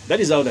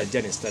that is how that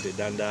journey started,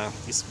 and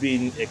it's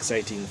been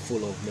exciting,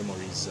 full of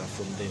memories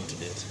from then to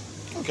date.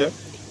 Okay.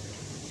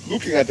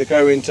 Looking at the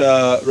current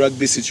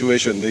rugby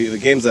situation, the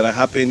games that are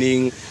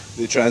happening,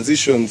 the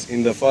transitions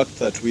in the fact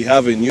that we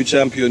have a new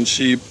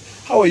championship,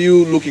 how are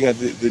you looking at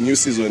the new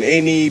season?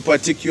 Any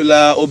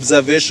particular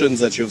observations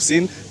that you've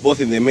seen, both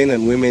in the men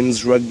and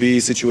women's rugby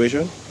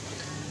situation?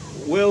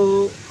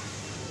 Well,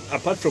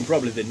 apart from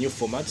probably the new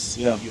formats,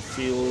 you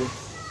feel...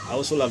 I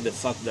also love the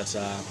fact that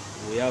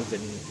we have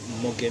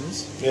more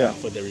games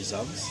for the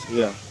reserves.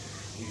 Yeah.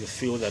 You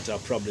feel that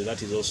probably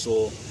that is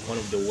also one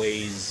of the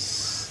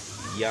ways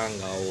young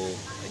or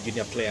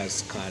junior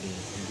players can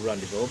grow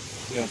and develop.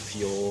 If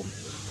you're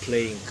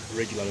playing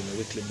regularly on a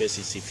weekly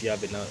basis, if you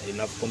have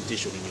enough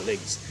competition in your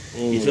legs,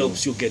 it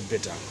helps you get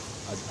better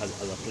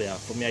as a player.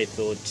 For me, I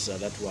thought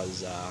that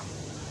was a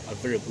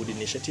very good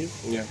initiative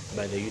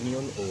by the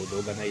union or the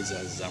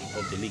organizers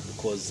of the league,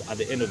 because at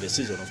the end of the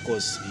season, of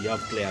course, you have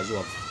players who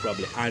have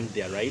probably earned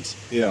their right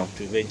to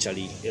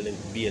eventually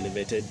be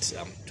elevated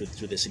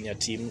to the senior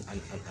team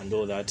and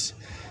all that.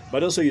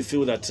 But also you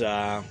feel that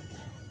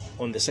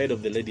on the side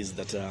of the ladies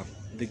that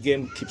the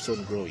game keeps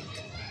on growing,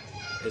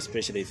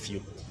 especially if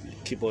you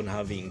keep on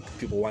having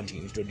people wanting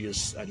to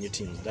introduce new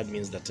teams. That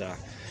means that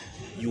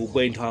you're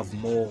going to have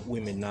more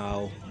women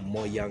now,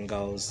 more young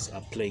girls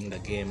playing the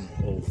game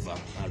of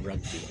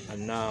rugby.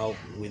 And now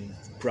with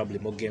probably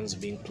more games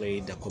being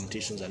played, the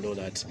competitions and all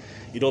that,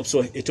 it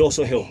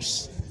also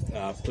helps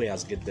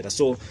players get better.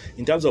 So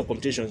in terms of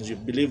competitions, you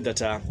believe that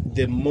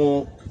the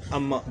more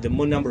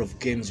number of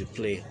games you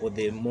play, or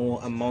the more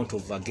amount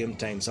of game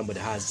time somebody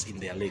has in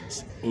their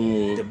legs,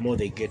 the more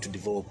they get to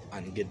develop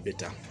and get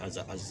better as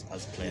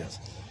players.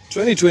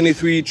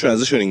 2023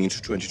 transitioning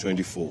into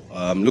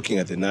 2024, looking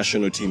at the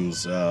national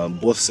teams,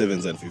 both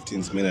 7s and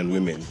 15s, men and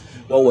women,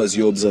 what was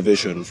your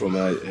observation from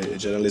a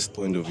journalist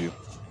point of view?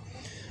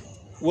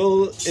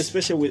 Well,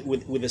 especially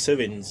with the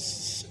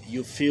 7s,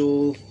 you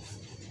feel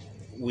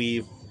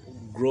we're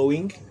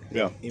growing,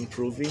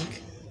 improving,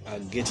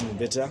 getting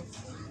better,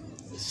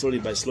 slowly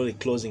by slowly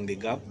closing the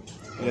gap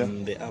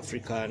on the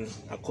African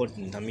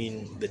continent. I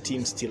mean, the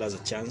team still has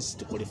a chance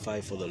to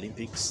qualify for the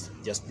Olympics,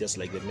 just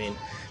like the men,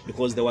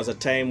 because there was a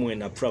time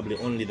when probably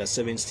only the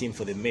 7th team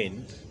for the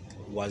men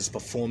was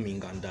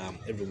performing, and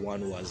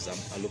everyone was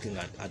looking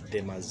at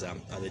them as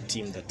the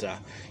team that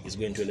is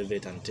going to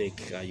elevate and take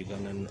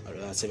Ugandan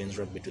 7s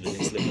rugby to the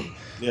next level.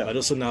 But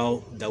also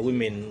now the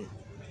women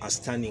are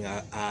standing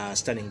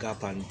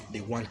up and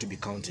they want to be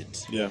counted.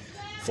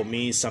 For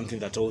me, something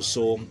that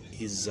also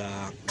is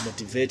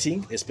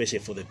motivating, especially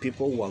for the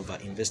people who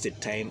have invested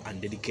time and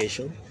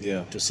dedication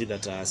to see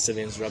that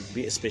 7s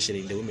rugby, especially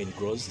in the women,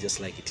 grows just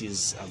like it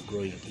is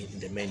growing in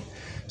the men.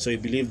 So I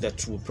believe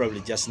that we probably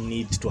just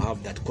need to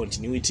have that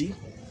continuity,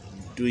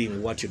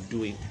 doing what you're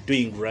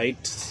doing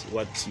right,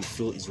 what you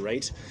feel is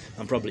right,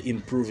 and probably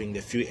improving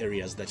the few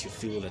areas that you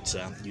feel that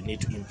you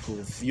need to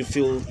improve. You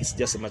feel it's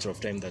just a matter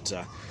of time that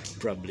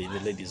probably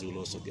the ladies will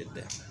also get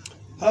there.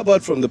 How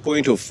about from the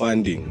point of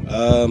funding?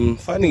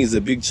 Funding is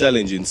a big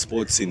challenge in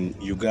sports in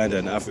Uganda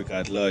and Africa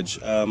at large.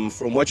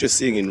 From what you're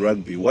seeing in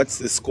rugby, what's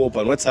the scope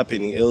and what's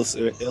happening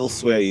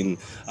elsewhere in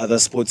other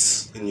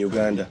sports in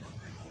Uganda?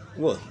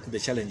 Well, the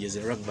challenges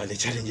in rugby, the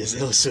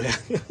challenges elsewhere.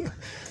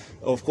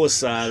 Of course,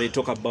 they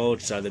talk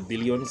about the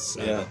billions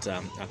that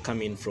are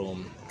coming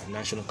from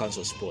National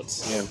Council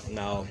Sports.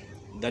 Now,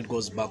 that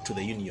goes back to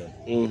the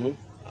union.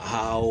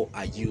 How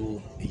are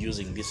you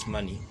using this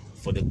money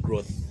for the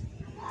growth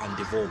and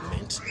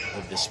development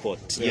of the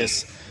sport?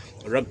 Yes,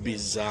 rugby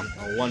is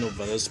one of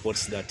those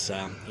sports that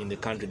in the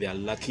country they are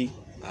lucky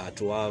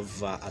to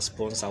have a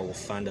sponsor or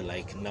funder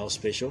like Now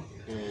Special.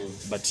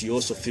 But you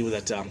also feel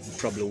that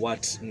probably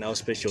what Now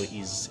Special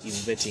is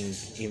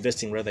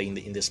investing rather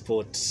in the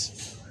sport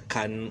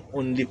can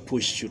only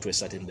push you to a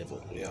certain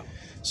level.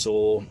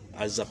 So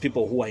as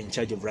people who are in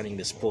charge of running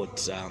the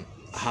sport,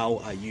 how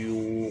are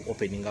you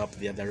opening up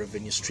the other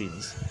revenue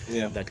streams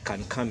that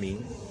can come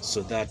in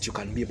so that you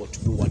can be able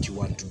to do what you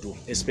want to do,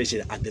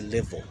 especially at the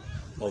level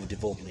of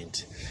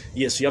development?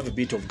 Yes, you have a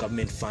bit of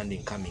government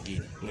funding coming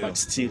in, but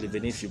still,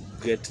 even if you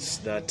get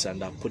that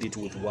and put it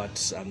with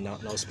what now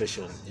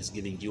Special is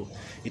giving you,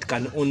 it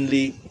can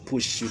only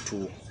push you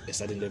to a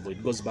certain level.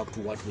 It goes back to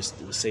what we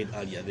said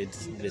earlier,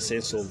 the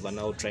sense of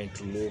now trying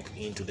to look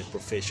into the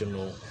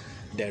professional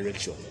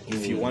direction.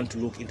 If you want to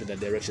look into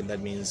that direction,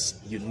 that means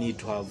you need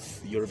to have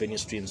your revenue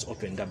streams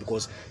opened up,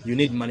 because you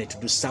need money to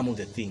do some of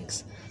the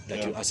things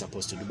that you are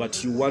supposed to do.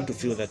 But you want to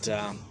feel that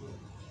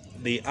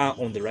they are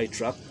on the right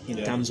track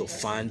in terms of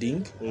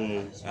funding.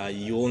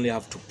 You only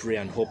have to pray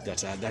and hope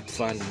that that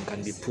funding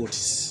can be put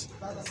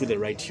to the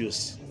right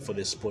use for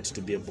the sport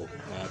to be able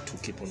to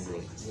keep on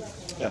growing.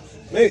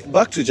 Maybe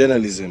back to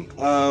journalism.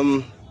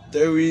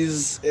 There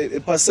is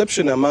a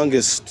perception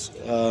amongst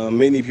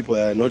many people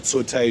that are not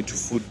so tied to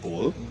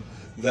football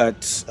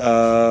that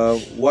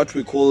what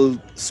we call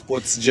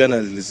sports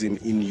journalism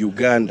in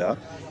Uganda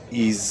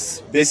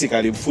is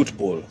basically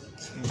football.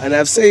 And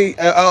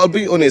I'll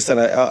be honest,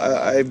 and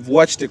I've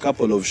watched a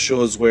couple of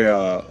shows where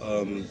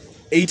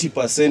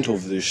 80%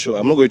 of the show,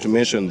 I'm not going to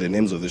mention the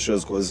names of the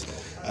shows because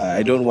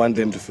I don't want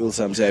them to feel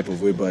some type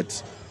of way,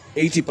 but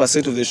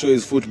 80% of the show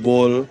is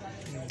football.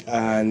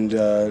 And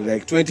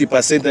like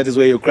 20%, that is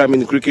where you cram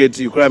in cricket,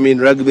 you cram in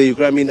rugby, you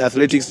cram in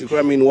athletics, you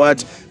cram in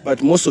what,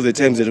 but most of the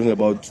times they're talking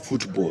about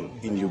football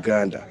in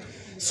Uganda.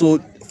 So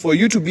for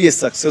you to be a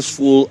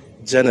successful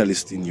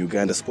journalist in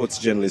Uganda, sports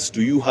journalist,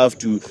 do you have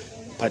to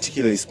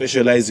particularly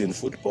specialize in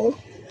football?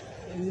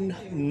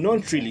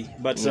 Not really,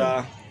 but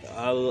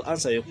I'll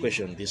answer your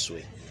question this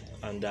way.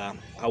 And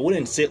I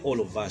wouldn't say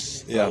all of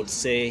us. I would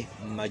say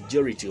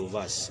majority of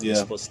us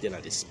sports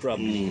journalists,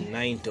 probably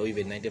 90 or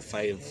even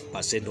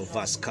 95% of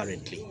us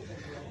currently,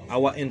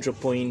 our entry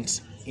point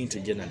into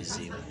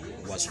journalism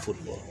was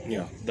football.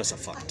 That's a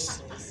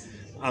fact.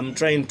 I'm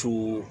trying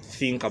to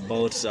think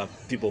about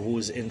people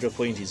whose entry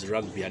point is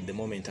rugby at the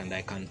moment, and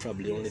I can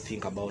probably only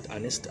think about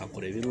Ernest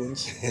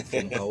Akorevirunz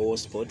from Kao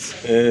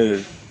Sports,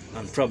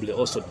 and probably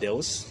also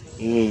Deus,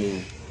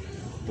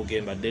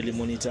 Bugemba Daily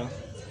Monitor,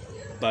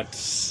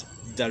 but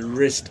the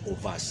rest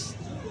of us,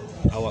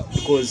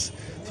 because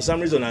for some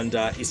reason, and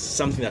it's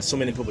something that so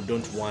many people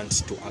don't want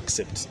to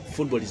accept,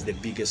 football is the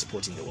biggest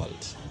sport in the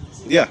world.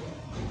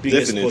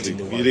 Biggest sport in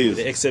the world, with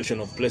the exception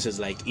of places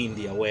like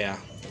India, where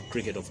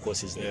cricket, of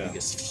course, is the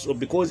biggest. So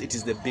because it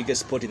is the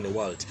biggest sport in the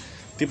world,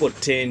 people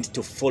tend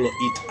to follow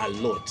it a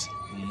lot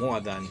more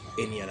than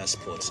any other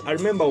sport. I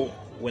remember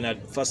when I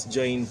first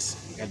joined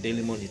a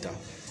Daily Monitor,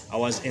 I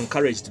was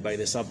encouraged by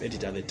the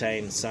sub-editor at the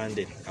time,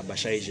 Sunday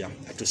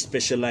Abashaija, to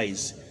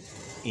specialize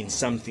in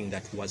something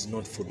that was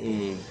not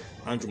football.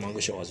 Andrew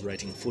Mangosha was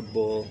writing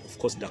football. Of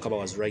course, Dakaba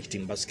was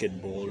writing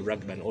basketball,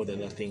 rugby, and all the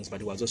other things, but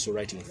he was also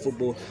writing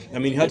football. I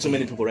mean, he had so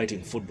many people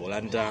writing football,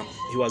 and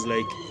he was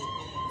like,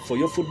 for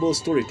your football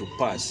story to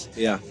pass,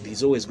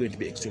 it's always going to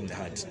be extremely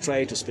hard.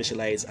 Try to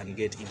specialize and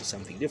get into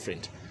something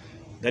different.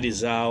 That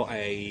is how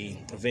I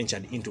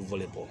ventured into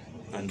volleyball.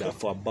 And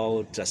for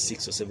about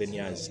 6 or 7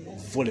 years,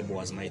 volleyball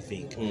was my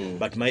thing.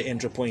 But my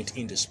entry point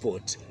in the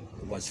sport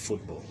was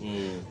football.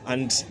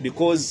 And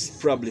because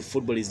probably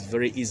football is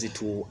very easy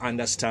to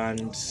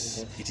understand,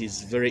 it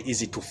is very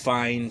easy to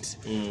find,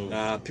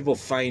 people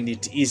find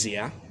it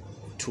easier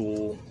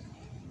to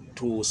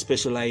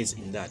specialize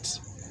in that.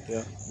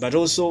 But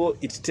also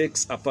it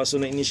takes a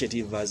personal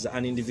initiative as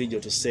an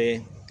individual to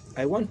say,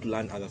 I want to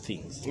learn other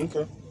things.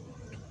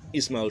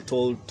 Ismail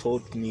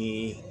taught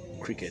me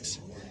cricket.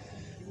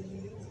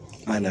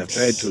 And I've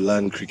tried to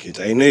learn cricket.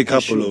 I know a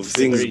couple of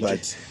things,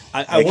 but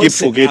I keep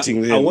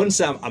forgetting them. I won't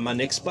say I'm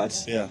an expert,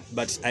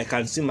 but I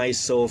can see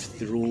myself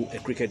through a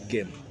cricket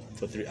game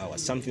for 3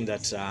 hours, something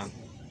that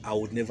I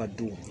would never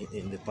do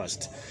in the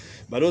past.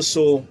 But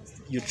also,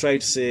 you try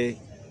to say,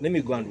 let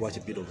me go and watch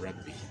a bit of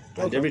rugby.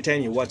 And every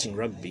time you're watching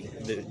rugby,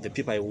 the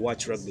people I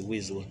watch rugby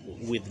with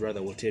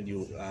will tell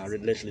you,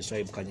 Leslie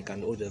Swaib Kanyik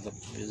and all the other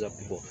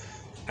people,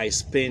 I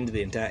spend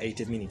the entire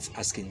 80 minutes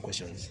asking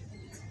questions.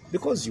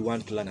 Because you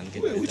want to learn and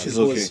get better. Which is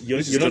okay.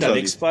 You're not an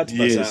expert,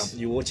 but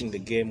you're watching the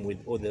game with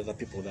all the other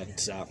people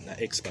that are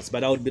experts.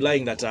 But I would be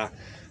lying that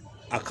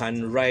I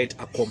can write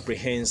a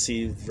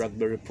comprehensive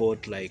rugby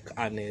report like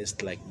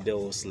Ernest, like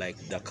Deos, like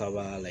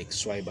Dakava, like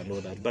Swibe and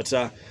all that. But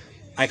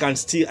I can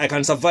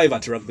survive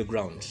at rugby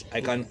ground. I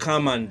can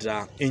come and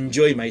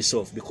enjoy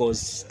myself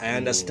because I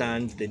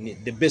understand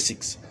the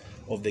basics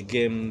of the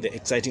game, the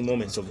exciting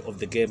moments of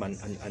the game,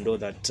 and all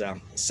that.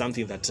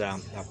 Something that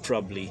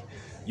probably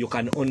you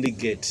can only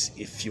get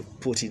if you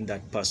put in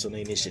that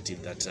personal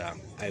initiative that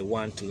I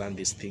want to learn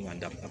this thing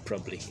and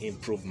probably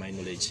improve my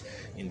knowledge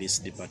in this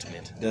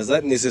department. Does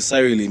that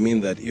necessarily mean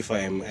that if I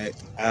am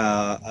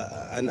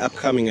an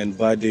upcoming and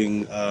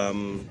budding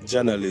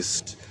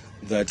journalist,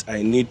 that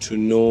I need to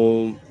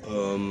know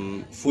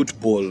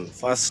football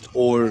first,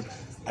 or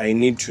I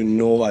need to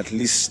know at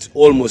least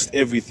almost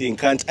everything?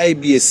 Can't I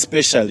be a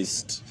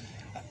specialist?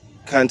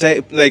 Can't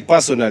I, like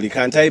personally,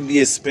 can't I be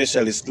a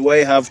specialist? Do I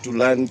have to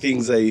learn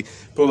things I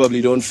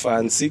probably don't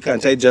fancy?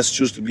 Can't I just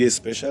choose to be a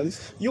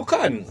specialist? You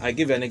can. I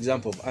give you an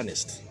example of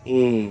Ernest.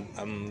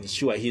 I'm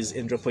sure his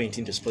entry point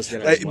into sports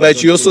journalism.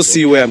 But you also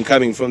see where I'm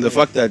coming from. The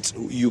fact that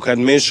you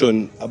can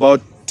mention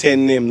about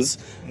 10 names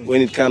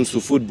when it comes to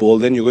football,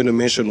 then you're going to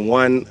mention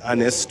one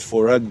Ernest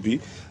for rugby,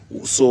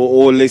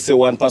 or let's say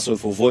one person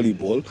for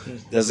volleyball.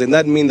 Doesn't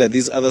that mean that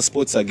these other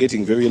sports are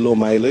getting very low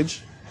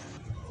mileage?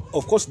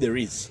 Of course there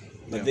is.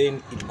 But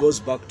then it goes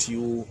back to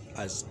you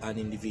as an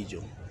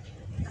individual.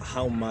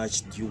 How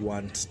much do you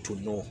want to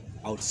know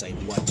outside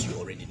what you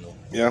already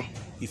know?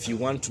 If you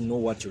want to know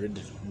what you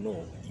already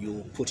know,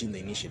 you put in the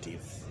initiative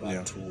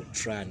to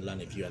try and learn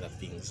a few other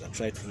things. I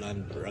try to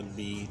learn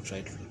rugby,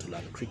 try to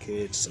learn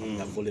cricket,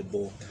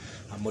 volleyball,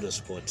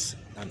 motorsports,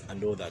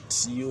 and all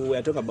that. You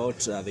were talking about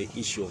the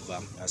issue of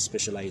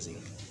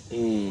specializing.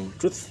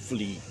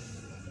 Truthfully,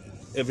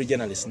 every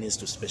journalist needs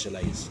to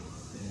specialize,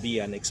 be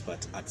an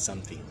expert at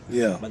something.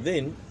 But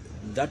then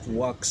that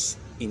works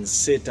in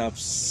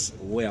setups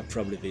where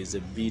probably there's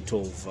a bit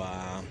of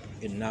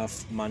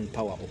enough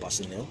manpower or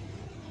personnel.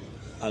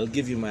 I'll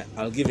give you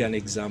an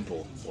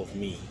example of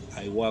me.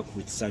 I work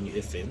with Sanyu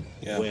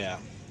FM, where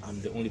I'm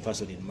the only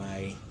person in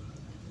my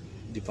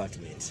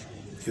department.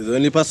 You're the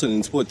only person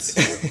in sports.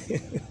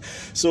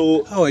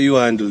 So how are you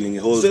handling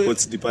a whole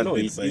sports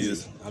department by you?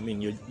 I mean,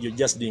 you're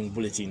just doing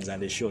bulletins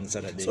and a show on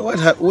Saturday. So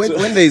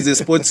when there is a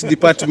sports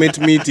department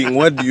meeting,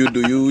 what do?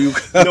 You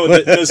No,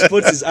 the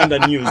sports is under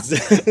news.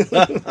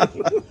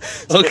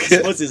 Okay.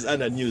 Sports is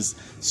under news.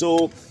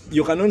 So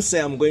you cannot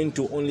say I'm going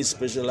to only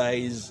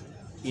specialize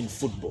in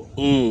football.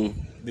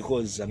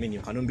 Because, I mean,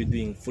 you cannot be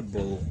doing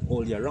football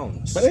all year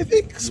round. But I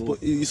think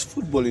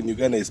football in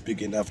Uganda is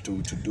big enough to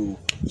do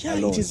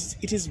alone.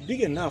 It is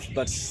big enough,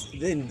 but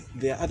then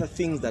there are other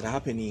things that are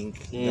happening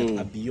that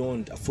are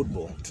beyond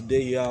football.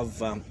 Today you have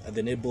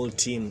the netball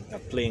team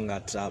playing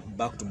at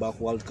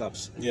back-to-back World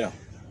Cups.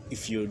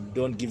 If you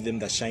don't give them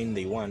the shine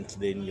they want,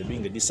 then you're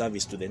doing a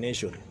disservice to the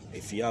nation.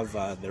 If you have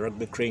the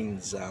Rugby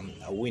Cranes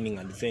winning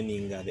and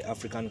defending the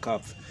African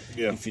Cup,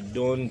 if you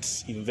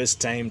don't invest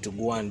time to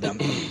go and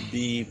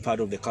be part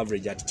of the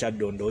coverage at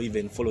Chadon or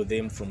even follow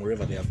them from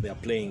wherever they are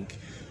playing,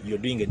 you're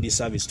doing a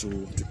disservice to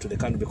the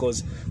country,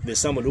 because there's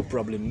someone who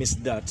probably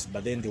missed that,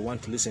 but then they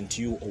want to listen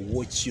to you or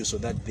watch you so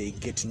that they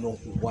get to know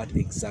what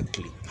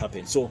exactly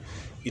happened. So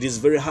it is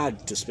very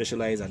hard to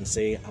specialize and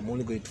say, I'm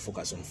only going to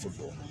focus on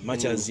football.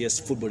 Much as, yes,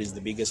 football is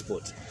the biggest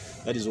sport.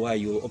 That is why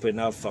you open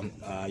up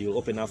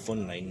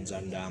phone lines,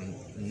 and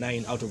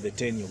 9 out of the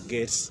 10 you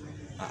get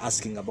are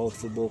asking about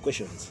football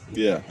questions.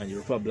 And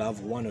you'll probably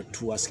have 1 or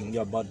 2 asking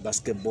you about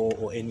basketball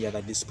or any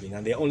other discipline.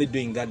 And they're only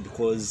doing that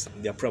because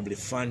they're probably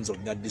fans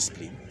of that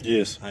discipline.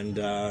 Yes. And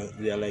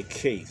they're like,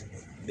 hey,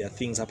 there are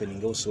things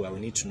happening elsewhere. We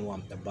need to know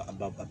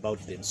about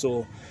them.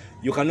 So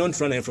you cannot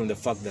run away from the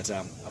fact that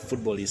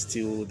football is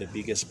still the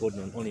biggest sport,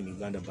 not only in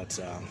Uganda but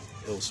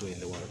also in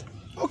the world.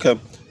 Okay,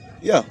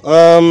 yeah.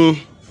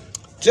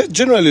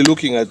 Generally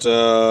looking at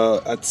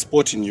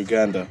sport in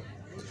Uganda,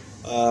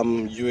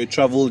 you're a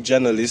travel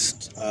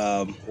journalist.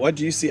 What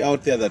do you see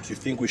out there that you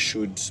think we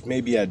should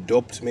maybe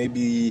adopt,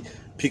 maybe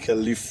pick a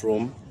leaf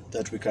from,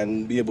 that we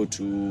can be able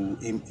to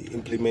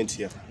implement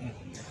here?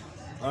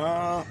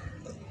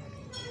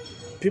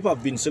 People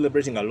have been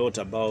celebrating a lot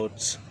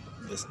about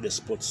the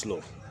sports law.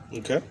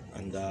 Okay.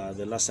 And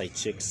the last I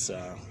checked,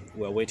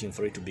 we're waiting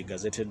for it to be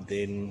gazetted,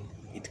 then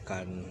it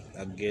can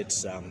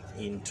get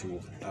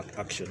into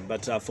action.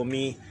 But for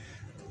me,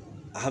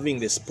 having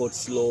the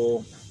sports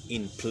law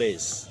in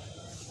place,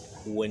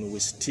 when we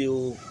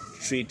still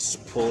treat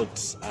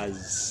sports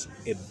as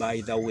a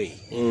by the way,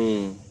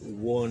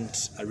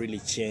 won't really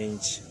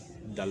change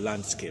the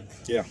landscape.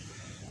 Yeah.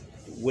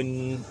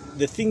 When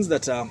the things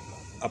that are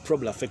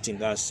probably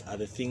affecting us are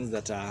the things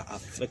that are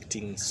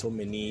affecting so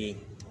many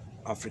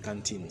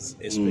African teams,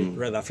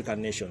 rather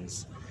African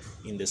nations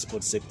in the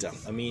sports sector.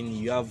 I mean,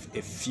 you have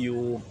a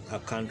few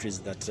countries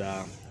that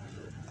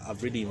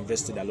have really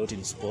invested a lot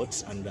in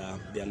sports, and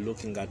they are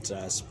looking at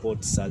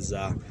sports as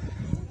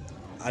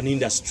an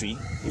industry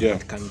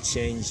that can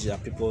change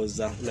people's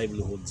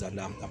livelihoods and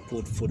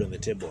put food on the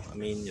table. I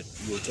mean, you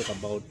talk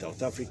about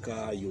South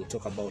Africa, you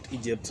talk about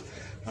Egypt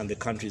and the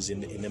countries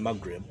in the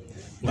Maghreb,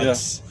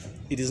 but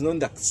it is not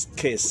that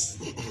case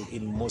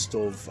in most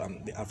of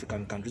the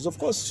African countries. Of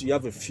course, you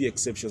have a few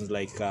exceptions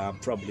like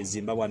probably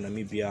Zimbabwe and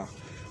Namibia,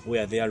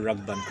 where their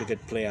rugby and cricket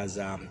players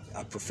are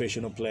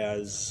professional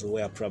players,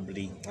 where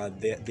probably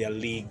their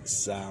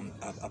leagues are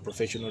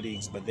professional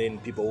leagues, but then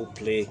people who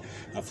play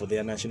for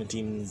their national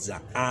teams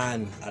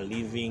earn a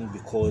living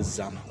because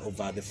of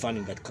the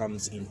funding that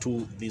comes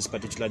into these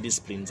particular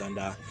disciplines, and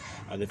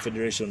the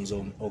federations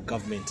or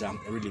government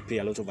really pay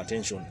a lot of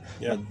attention.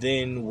 Yeah. But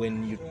then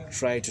when you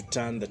try to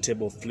turn the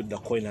table, flip the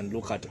coin and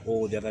look at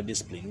all the other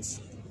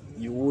disciplines,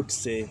 you would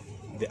say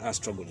they are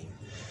struggling.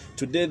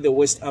 Today, the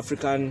West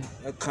African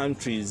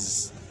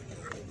countries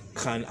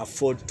can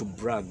afford to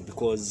brag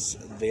because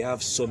they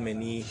have so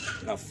many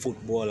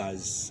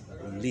footballers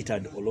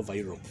littered all over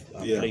Europe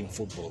playing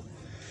football.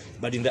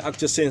 But in the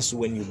actual sense,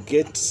 when you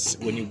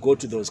go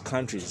to those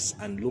countries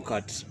and look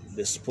at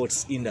the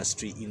sports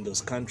industry in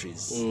those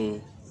countries,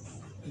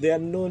 they are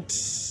not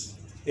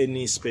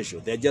any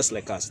special. They are just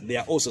like us. They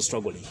are also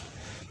struggling.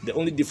 The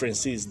only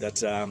difference is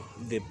that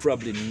they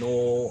probably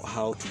know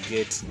how to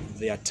get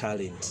their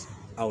talent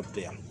out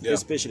there,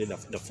 especially the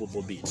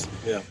football beat.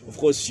 Of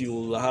course,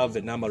 you'll have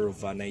a number of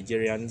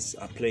Nigerians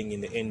playing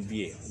in the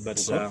NBA, but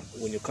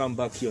when you come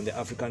back here on the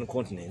African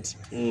continent,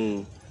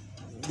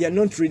 they are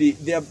not really,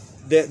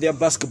 their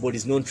basketball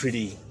is not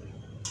really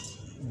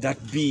that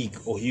big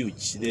or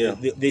huge.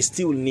 They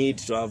still need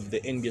to have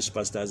the NBA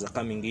superstars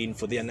coming in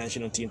for their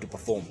national team to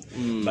perform,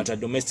 but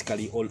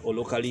domestically or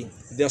locally,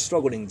 they are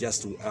struggling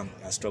just to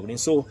struggling.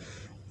 So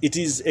it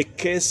is a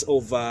case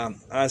of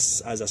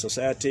us as a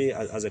society,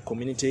 as a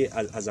community,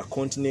 as a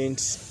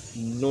continent,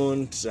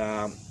 not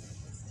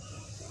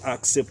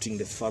accepting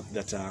the fact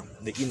that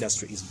the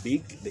industry is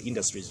big, the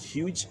industry is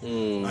huge,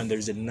 and there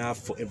is enough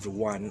for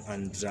everyone,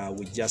 and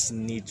we just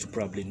need to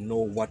probably know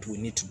what we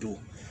need to do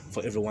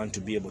for everyone to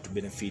be able to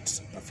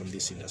benefit from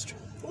this industry.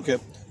 Okay.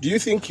 Do you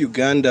think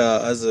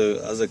Uganda as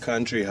a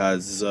country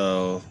has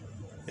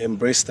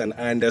embraced and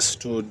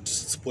understood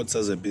sports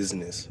as a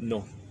business?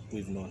 No,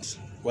 we've not.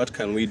 What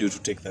can we do to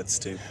take that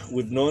step?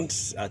 We've not.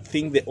 I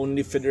think the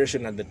only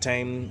federation at the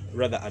time,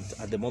 rather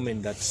at the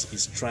moment, that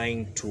is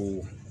trying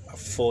to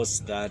force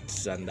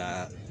that and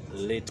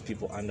let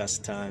people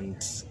understand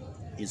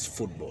is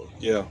football.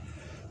 Yeah.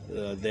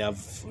 They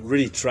have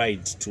really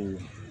tried to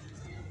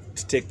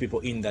take people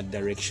in that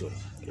direction,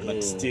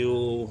 but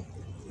still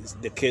it's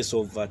the case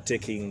of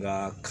taking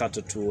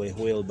cattle to a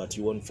whale, but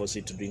you won't force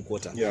it to drink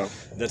water. Yeah.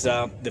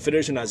 That the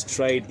federation has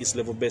tried its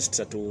level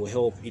best to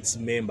help its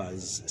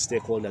members,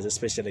 stakeholders,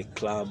 especially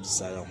clubs,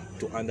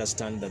 to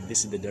understand that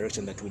this is the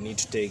direction that we need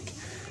to take.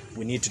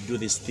 We need to do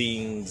these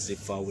things.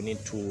 If we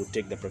need to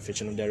take the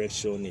professional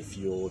direction, if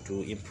you're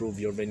to improve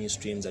your revenue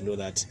streams and all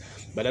that.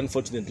 But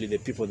unfortunately, the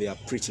people they are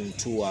preaching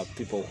to are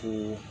people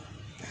who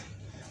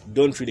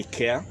don't really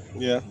care.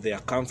 Yeah. They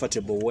are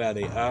comfortable where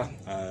they are.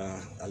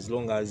 As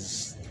long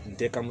as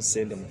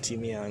send them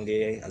team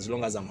as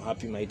long as I'm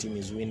happy my team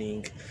is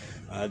winning,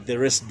 the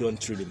rest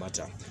don't really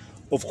matter.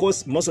 Of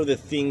course, most of the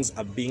things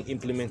are being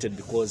implemented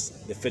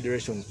because the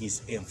federation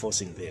is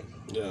enforcing them.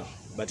 Yeah.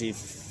 But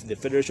if the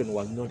federation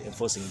was not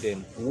enforcing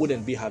them, we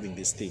wouldn't be having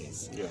these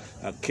things. Yeah.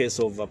 A case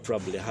of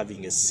probably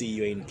having a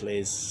CEO in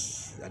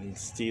place, and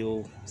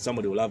still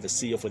somebody will have a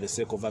CEO for the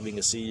sake of having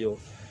a CEO,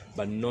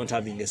 but not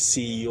having a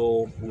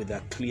CEO with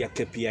a clear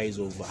KPIs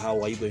of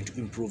how are you going to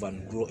improve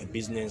and grow a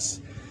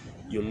business.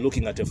 You're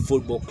looking at a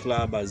football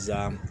club as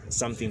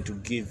something to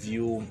give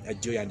you a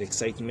joy and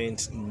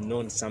excitement,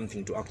 not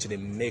something to actually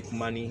make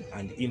money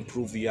and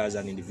improve you as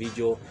an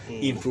individual,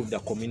 improve the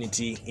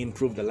community,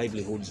 improve the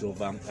livelihoods of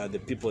the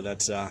people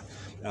that are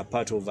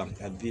part of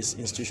this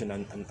institution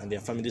and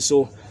their families.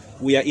 So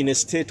we are in a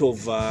state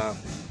of,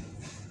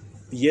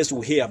 yes,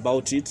 we hear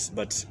about it,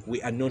 but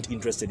we are not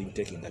interested in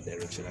taking that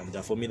direction. And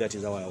for me, that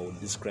is how I would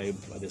describe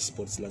the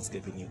sports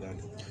landscape in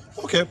Uganda.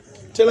 Okay,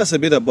 tell us a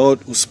bit about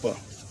USPA.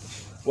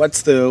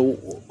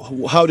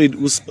 How did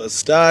USPA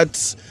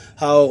start?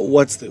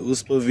 What's the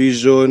USPA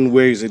vision?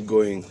 Where is it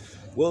going?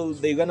 Well,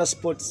 the Uganda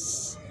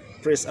Sports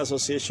Press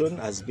Association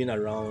has been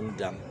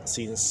around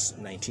since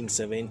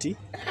 1970.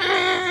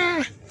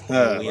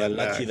 We are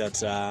lucky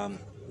that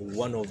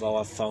one of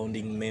our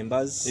founding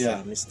members,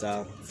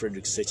 Mr.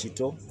 Frederick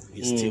Sechito,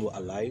 is still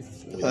alive.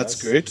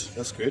 That's great.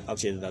 That's great.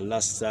 Actually, the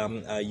last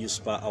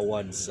USPA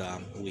Awards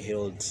we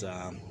held,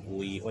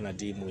 we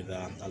honored him with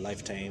a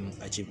Lifetime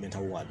Achievement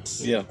Award.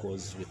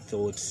 Because we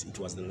thought it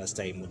was the last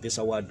time. This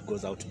award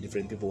goes out to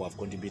different people who have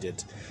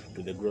contributed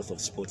to the growth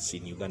of sports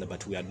in Uganda,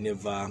 but we had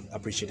never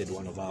appreciated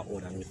one of our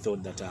own, and we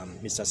thought that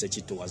Mr.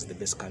 Sechito was the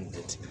best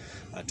candidate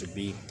to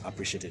be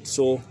appreciated.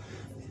 So,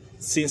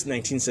 since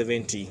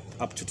 1970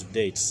 up to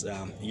date,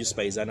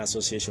 USPA is an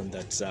association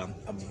that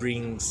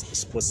brings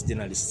sports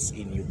journalists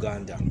in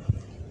Uganda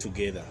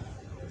together.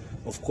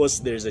 Of course,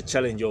 there is a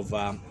challenge of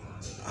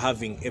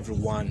having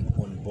everyone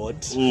on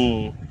board,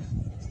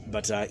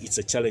 but it's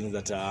a challenge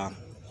that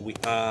we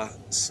are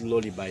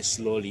slowly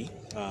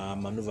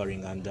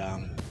maneuvering, and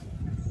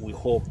we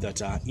hope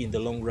that in the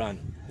long run,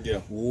 we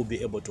will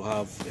be able to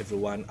have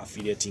everyone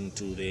affiliating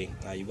to the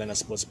Uganda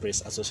Sports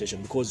Press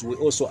Association, because we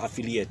also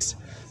affiliate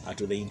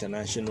to the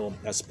International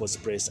Sports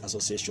Press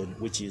Association,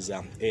 which is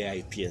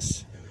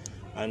AIPS.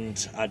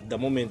 And at the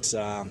moment,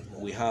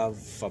 we have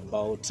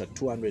about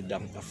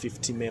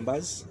 250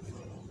 members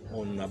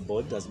on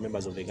board as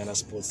members of the Uganda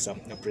Sports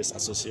Press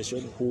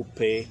Association who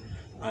pay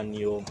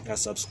annual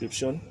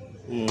subscription.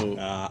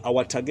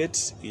 Our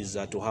target is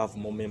to have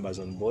more members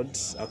on board.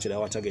 Actually,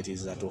 our target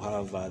is to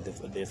have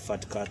the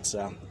Fat Cat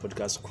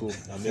podcast crew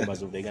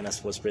members of the Uganda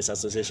Sports Press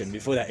Association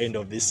before the end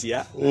of this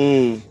year.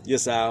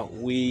 Yes,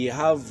 we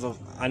have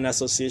an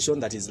association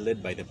that is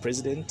led by the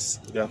president,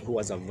 who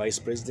was a vice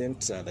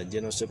president, the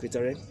general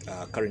secretary.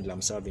 Currently,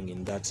 I'm serving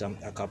in that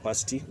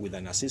capacity with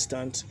an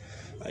assistant.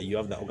 You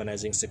have the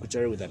organizing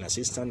secretary with an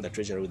assistant, the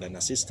treasurer with an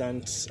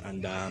assistant,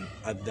 and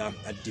other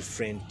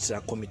different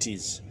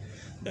committees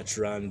that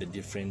run the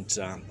different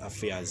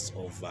affairs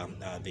of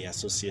the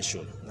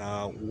association.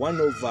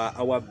 One of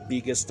our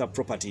biggest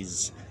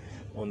properties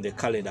on the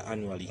calendar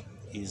annually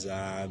is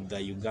the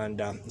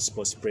Uganda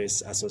Sports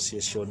Press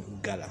Association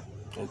Gala,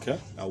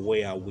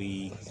 where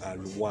we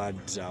reward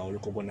or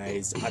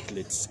recognize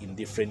athletes in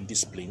different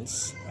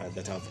disciplines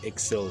that have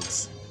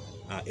excelled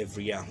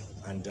every year.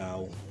 And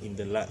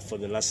for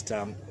the last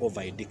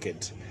over a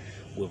decade,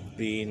 we've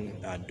been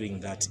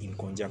doing that in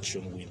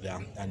conjunction with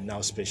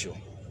Now Special,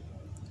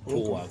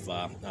 who have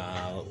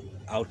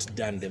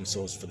outdone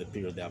themselves for the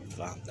period they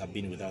have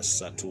been with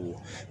us to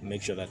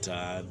make sure that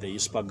the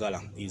USPA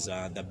Gala is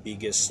the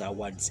biggest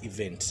awards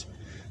event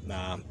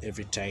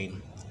every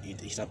time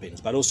it happens.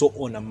 But also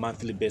on a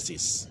monthly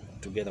basis,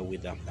 together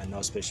with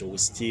Now Special, we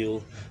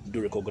still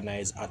do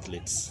recognize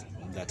athletes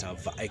that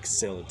have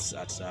excelled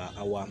at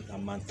our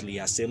monthly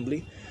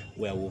assembly,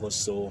 where we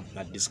also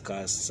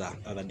discuss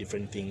other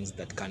different things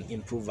that can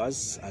improve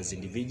us as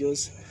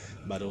individuals,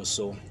 but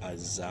also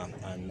as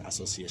an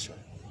association.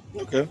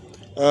 Okay.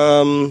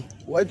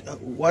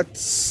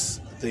 What's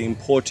the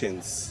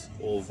importance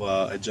of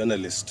a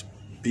journalist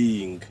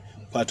being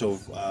part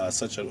of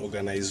such an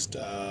organized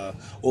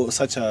or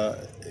such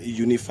a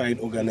unified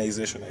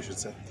organization, I should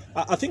say?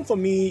 I think for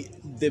me,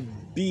 the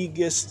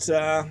biggest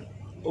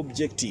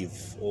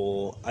objective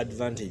or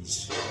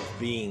advantage of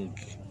being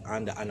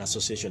under an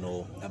association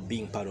or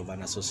being part of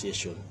an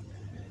association,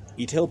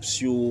 it helps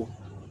you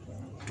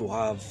to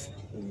have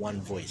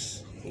one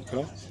voice.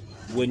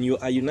 When you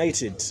are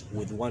united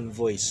with one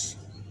voice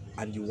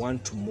and you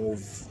want to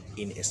move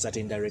in a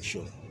certain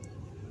direction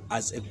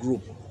as a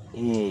group,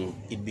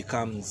 it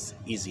becomes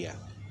easier.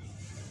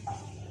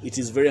 It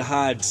is very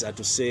hard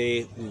to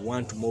say we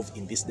want to move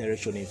in this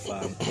direction if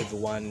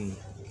everyone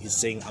is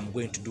saying I'm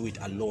going to do it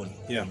alone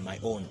on my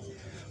own.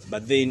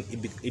 But then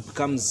it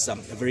becomes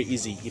very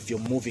easy if you're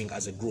moving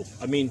as a group.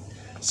 I mean,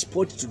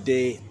 sport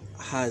today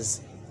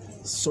has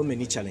so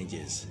many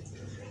challenges.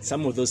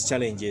 Some of those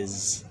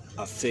challenges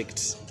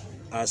affect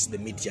us, the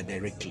media,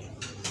 directly.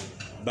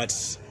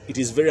 But it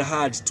is very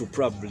hard to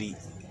probably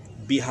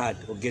be heard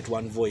or get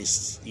one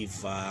voice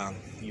if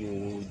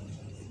you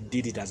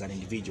did it as an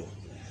individual.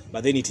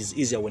 But then it is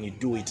easier when you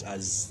do it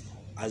as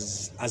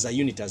a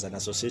unit, as an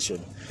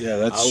association. Yeah,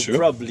 that's true. I'll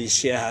probably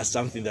share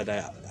something that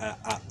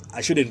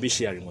I shouldn't be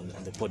sharing on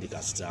the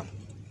podcast.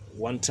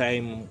 One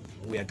time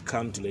we had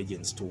come to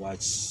Legends to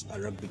watch a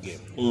rugby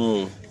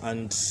game,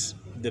 and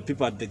the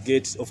people at the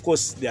gate, of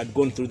course, they had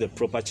gone through the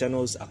proper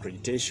channels,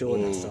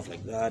 accreditation and stuff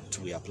like that.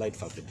 We applied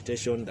for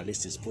accreditation. The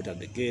list is put at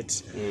the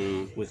gate.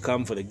 We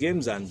come for the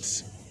games and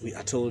we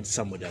are told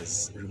somebody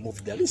has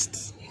removed the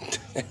list.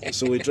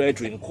 So we tried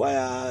to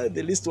inquire.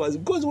 The list was,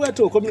 because we were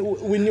told,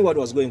 we knew what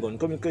was going on.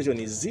 Communication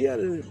is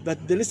here,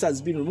 but the list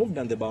has been removed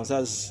and the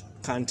bouncers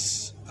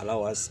can't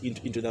allow us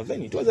into the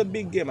venue. It was a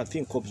big game. I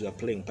think Cobs were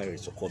playing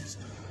Pirates or Cobs.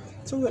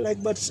 So we're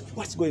like, but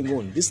what's going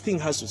on? This thing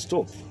has to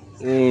stop.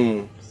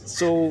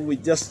 So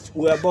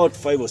we're about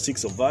 5 or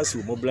 6 of us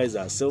who mobilized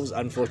ourselves.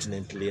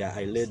 Unfortunately,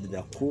 I led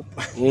the coup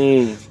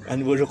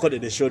and we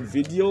recorded a short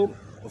video,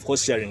 of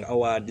course, sharing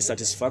our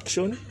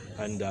dissatisfaction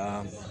and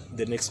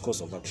the next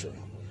course of action.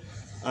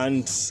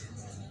 And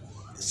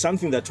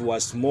something that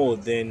was small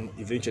then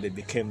eventually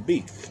became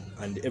big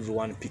and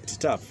everyone picked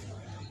it up.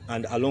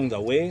 And along the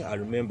way, I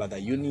remember the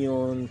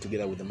union,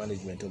 together with the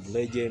management of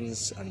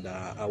Legends and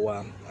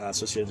our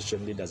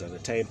association leaders at the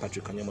time,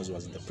 Patrick Kanyamos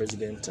was the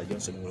president,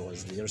 Johnson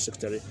was the general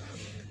secretary.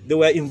 They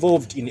were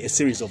involved in a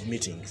series of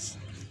meetings,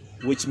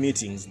 which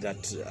meetings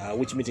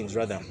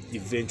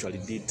eventually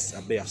did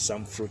bear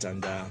some fruit,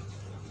 and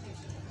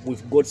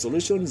we've got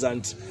solutions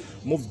and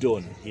moved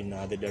on in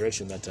the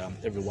direction that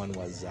everyone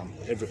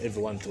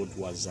thought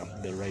was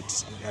the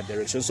right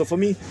direction. So for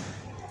me,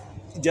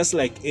 just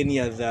like any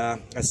other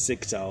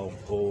sector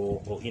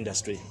or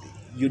industry,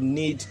 you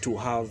need to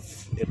have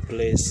a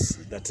place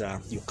that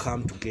you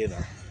come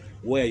together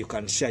where you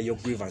can share your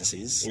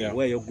grievances,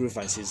 where your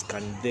grievances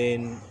can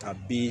then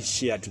be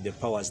shared to the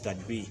powers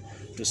that be,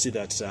 to see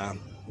that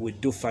we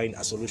do find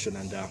a solution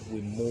and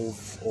we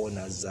move on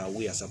as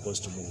we are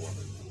supposed to move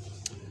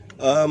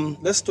on.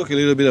 Let's talk a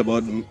little bit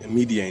about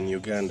media in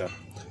Uganda.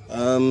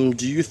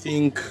 Do you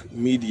think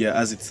media,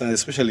 as it stands,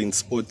 especially in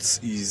sports,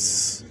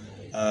 is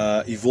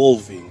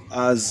evolving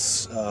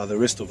as the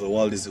rest of the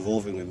world is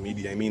evolving with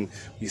media? I mean,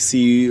 we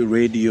see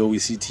radio, we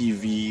see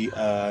TV,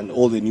 and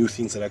all the new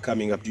things that are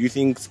coming up. Do you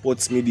think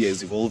sports media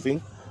is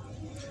evolving?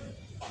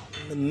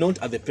 Not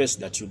at the pace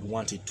that you'd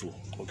want it to.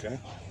 Okay.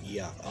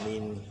 Yeah, I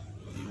mean,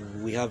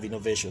 we have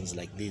innovations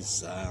like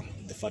this,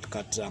 the Fat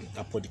Cat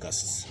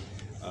podcasts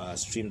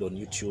streamed on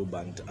YouTube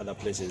and other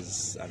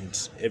places,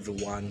 and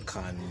everyone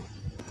can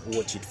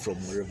watch it from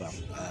wherever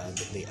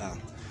they are.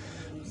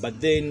 But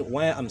then,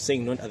 why I'm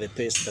saying not at the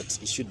pace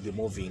that it should be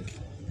moving,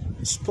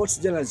 sports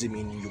journalism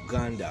in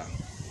Uganda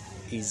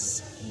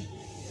is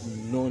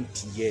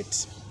not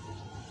yet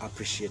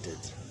appreciated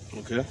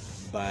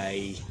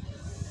by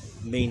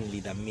mainly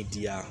the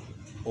media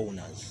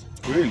owners.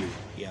 Really?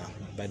 Yeah,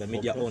 by the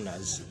media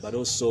owners, but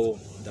also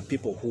the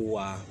people who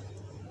are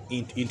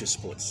into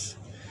sports.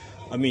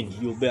 I mean,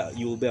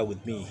 you'll bear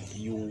with me.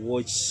 You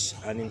watch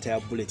an entire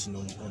bulletin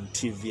on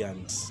TV,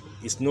 and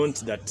it's not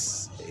that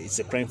it's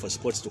a crime for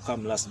sports to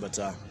come last, but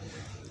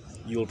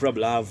you'll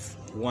probably have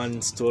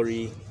one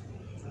story,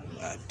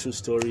 2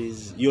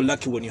 stories. You're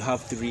lucky when you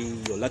have 3,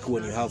 you're lucky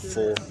when you have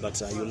 4,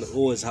 but you'll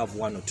always have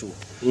 1 or 2.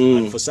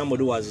 And for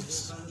somebody who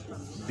has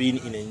been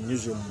in a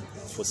newsroom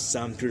for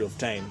some period of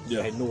time,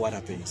 I know what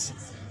happens.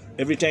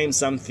 Every time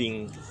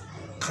something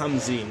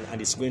comes in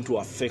and it's going to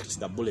affect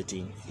the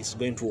bulletin, it's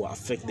going to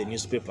affect the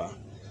newspaper,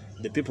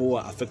 the people who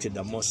are affected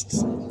the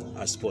most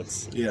are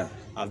sports. Yeah.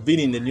 I've been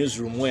in the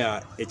newsroom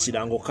where a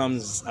chidango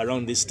comes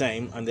around this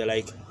time and they're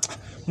like,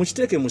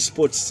 muchiteke mu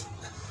sports.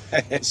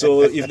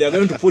 So if they're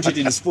going to put it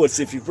in sports,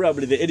 if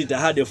the editor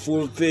had a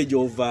full page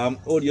of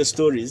audio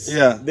stories,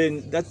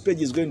 then that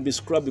page is going to be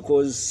scrubbed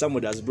because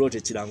somebody has brought a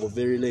chidango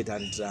very late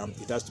and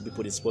it has to be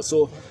put in sports.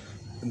 So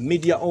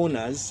media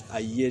owners are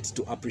yet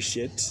to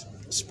appreciate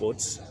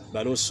sports,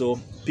 but also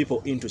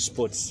people into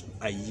sports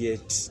are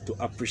yet to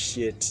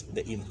appreciate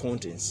the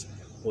importance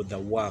or the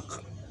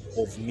work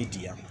of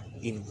media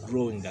in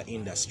growing the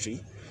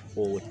industry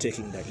or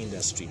taking the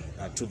industry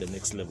to the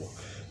next level.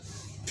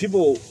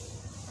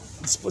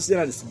 Sports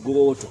journalists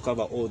go to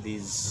cover all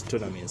these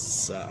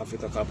tournaments,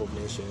 Africa Cup of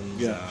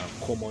Nations,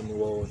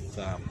 Commonwealth,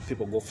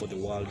 people go for the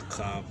World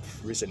Cup.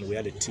 Recently we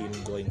had a team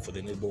going for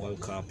the Netball World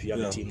Cup, you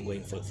have a team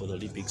going for the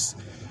Olympics.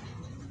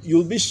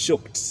 You'll be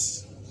shocked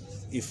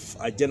if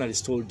a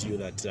journalist told you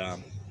that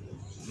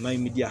my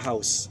media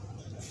house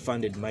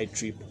funded my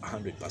trip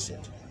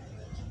 100%.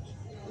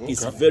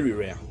 It's very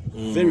rare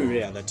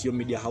that your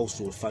media house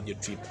will fund your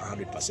trip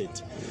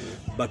 100%.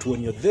 But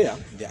when you're there,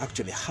 they're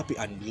actually happy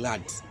and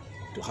glad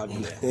to have you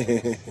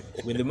there.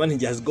 When the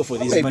managers go for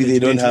these they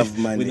don't have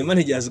money. When the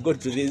managers go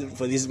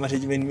for these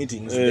management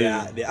meetings,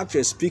 they're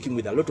actually speaking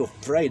with a lot of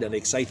pride and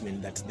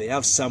excitement that they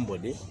have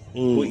somebody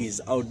who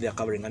is out there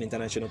covering an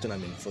international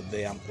tournament for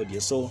their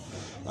audience. So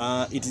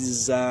it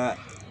is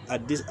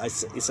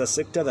it's a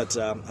sector that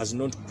has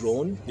not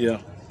grown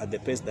at the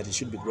pace that it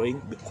should be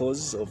growing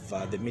because of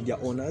the media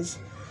owners,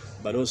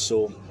 but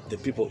also the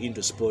people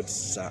into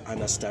sports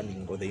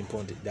understanding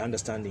the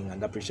understanding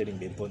and appreciating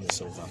the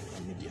importance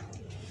of media.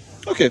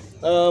 Okay,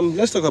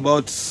 let's talk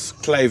about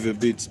Clive a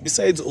bit.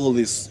 Besides all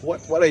this,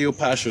 what are your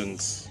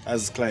passions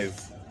as Clive?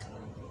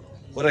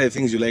 What are the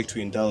things you like to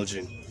indulge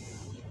in?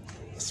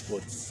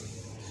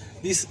 Sports.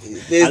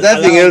 There's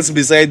nothing else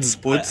besides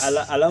sports.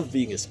 I love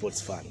being a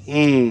sports fan.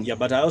 Yeah,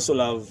 but I also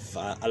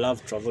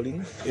love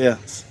traveling. Yeah.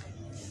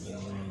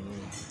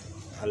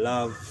 I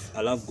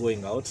love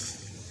going out,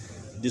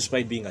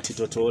 despite being a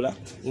teetotaler.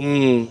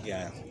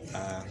 Yeah.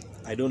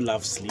 I don't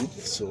love sleep,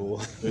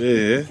 so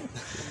Yeah.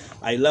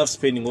 I love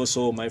spending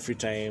also my free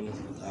time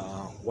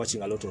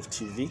watching a lot of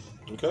TV.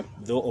 Okay.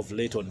 Though of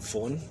late on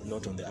phone,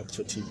 not on the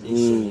actual TV.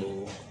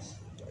 So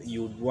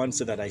you want to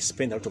say that I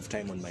spend a lot of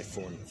time on my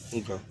phone.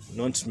 Okay.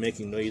 Not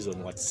making noise on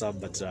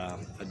WhatsApp, but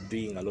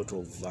doing a lot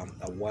of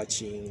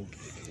watching,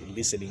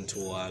 listening to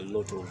a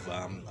lot of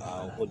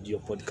audio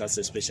podcasts,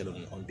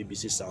 especially on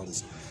BBC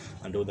Sounds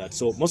and all that.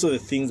 So most of the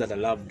things that I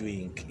love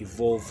doing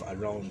evolve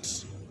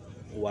around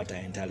what I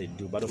entirely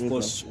do. But of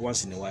course,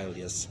 once in a while,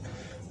 yes,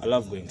 I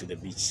love going to the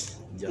beach,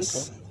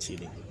 just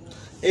chilling.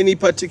 Any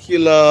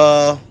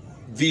particular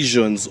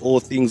visions or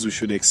things we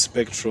should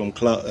expect from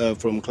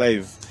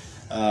Clive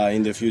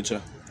in the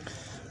future?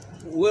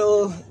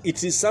 Well,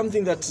 it is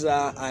something that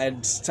I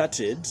had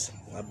started,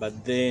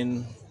 but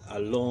then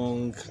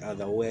along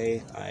the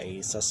way I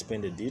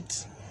suspended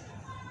it.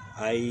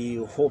 I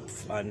hope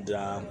and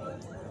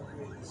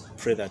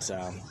pray that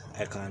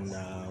I can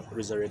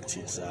resurrect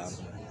it,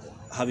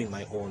 having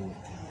my own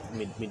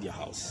media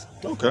house.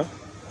 Okay.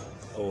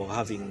 Or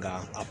having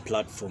a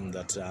platform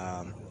that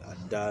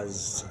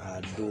does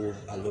do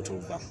a lot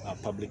of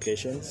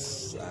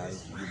publications.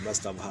 You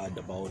must have heard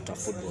about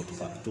Football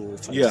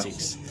 256. Yeah,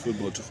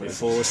 Football 256.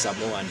 Before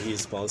Samo and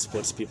his Pulse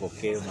Sports people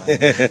came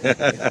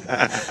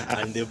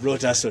and they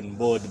brought us on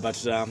board.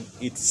 But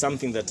it's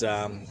something that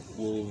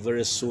will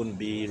very soon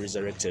be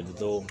resurrected,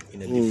 though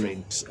in a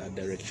different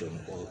direction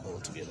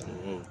altogether.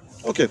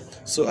 Okay,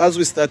 so as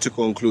we start to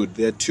conclude,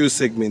 there are two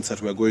segments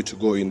that we're going to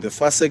go in. The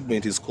first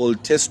segment is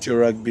called Test Your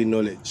Rugby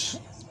Knowledge.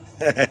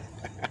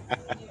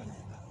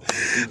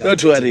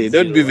 Don't worry,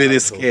 don't be very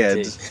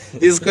scared.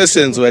 These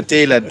questions were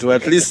tailored to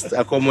at least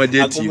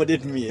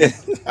accommodate me.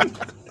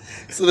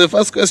 So the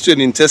first question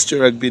in Test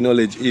Your Rugby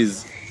Knowledge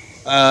is,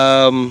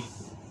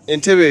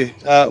 Entebbe,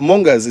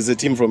 Mongas is a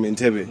team from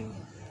Entebbe,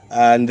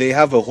 and they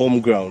have a home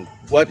ground.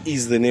 What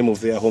is the name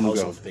of their home House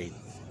ground? of Pain.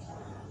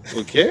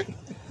 Okay.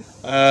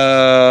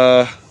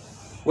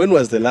 When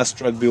was the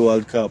last Rugby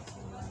World Cup?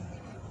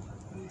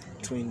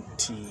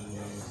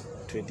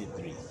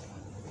 2023.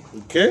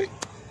 Okay.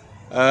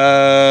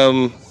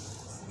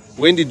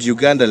 When did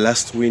Uganda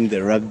last win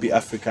the Rugby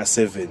Africa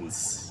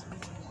Sevens?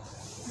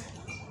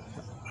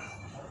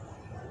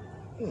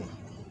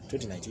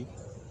 2019.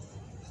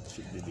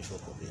 Should be before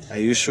COVID. Are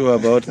you sure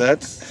about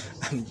that?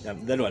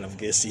 That one I'm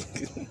guessing.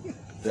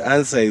 The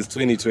answer is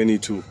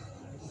 2022.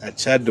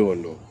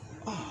 Achadono.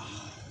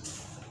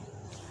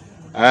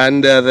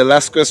 And the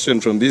last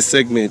question from this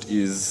segment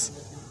is,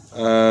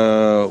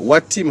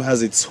 what team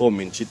has its home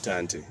in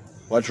Chitante?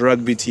 What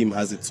rugby team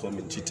has its home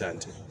in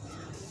Chitante?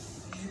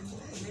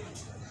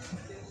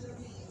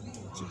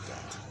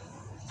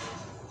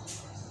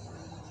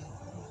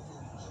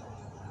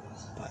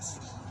 Pass.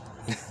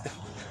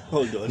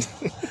 Hold on.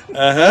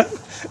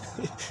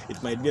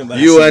 It might be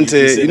embarrassing. You want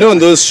you know on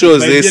those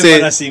shows they say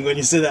embarrassing when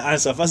you say the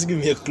answer. First give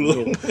me a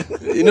clue.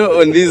 You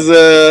know on these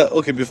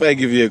okay, before I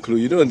give you a clue,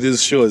 you know on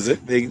these shows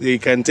they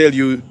can tell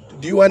you,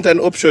 do you want an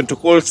option to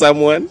call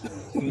someone?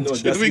 No,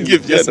 Should just we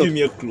give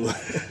me a clue.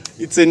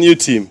 It's a new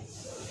team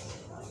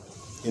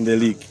in the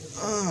league.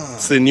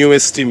 It's the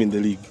newest team in the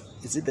league.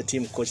 Is it the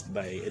team coached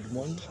by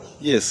Edmond?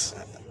 Yes.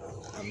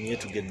 I'm here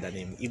to get the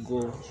name.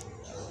 Eagles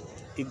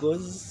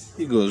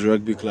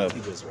Rugby Club.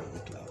 Eagles Rugby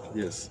Club.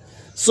 Yes.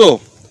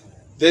 So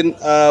then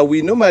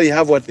we normally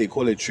have what they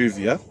call a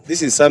trivia.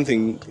 This is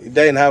something, it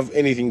doesn't have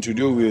anything to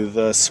do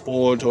with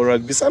sport or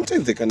rugby.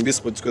 Sometimes there can be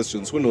sports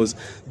questions, who knows.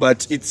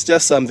 But it's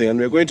just something, and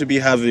we're going to be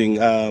having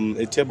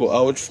a table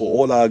out for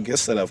all our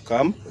guests that have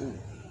come,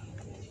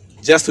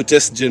 just to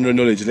test general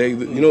knowledge, like,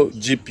 you know,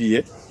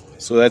 GPA.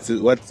 So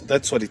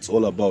that's what it's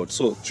all about.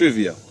 So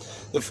trivia.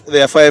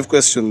 There are 5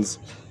 questions.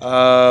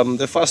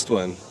 The first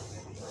one: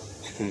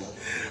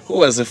 who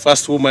was the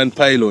first woman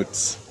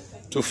pilot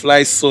to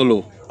fly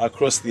solo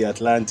across the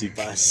Atlantic?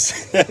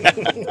 Pass.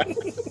 That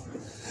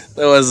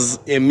was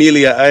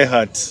Amelia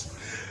Earhart.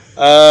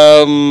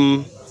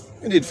 When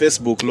did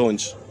Facebook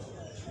launch?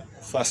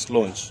 First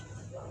launch.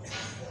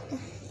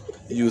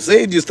 You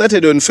said you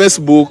started on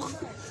Facebook.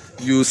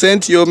 You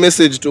sent your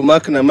message to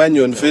Mark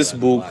Namanyi on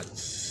Facebook.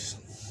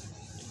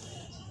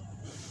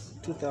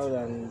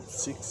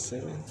 2006,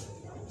 7,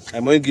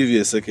 I'm going to give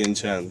you a second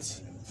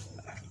chance.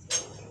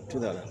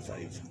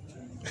 2005.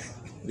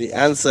 The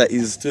answer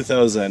is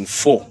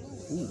 2004.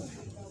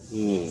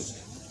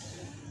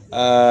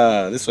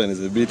 This one is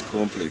a bit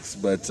complex,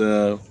 but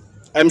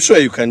I'm sure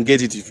you can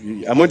get it.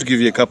 I'm going to give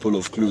you a couple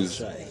of clues.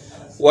 Try.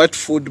 What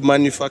food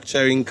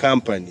manufacturing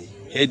company,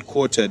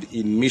 headquartered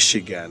in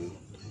Michigan,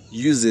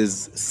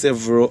 uses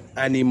several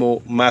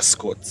animal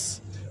mascots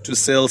to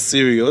sell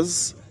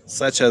cereals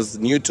such as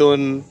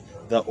Newton,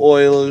 the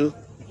owl,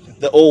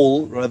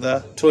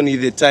 Tony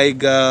the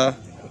tiger?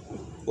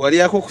 Wali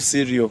yako ku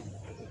cereal?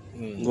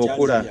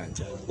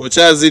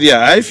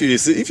 Ochazirya.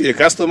 If you're a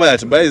customer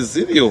that buys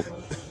cereal,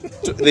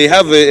 they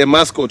have a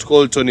mascot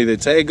called Tony the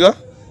Tiger.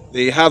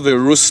 They have a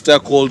rooster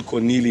called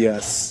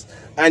Cornelius.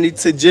 And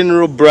it's a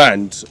general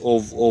brand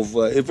of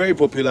a very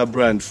popular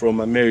brand from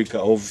America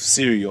of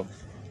cereal.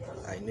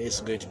 I know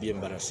it's going to be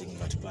embarrassing,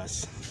 but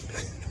pass.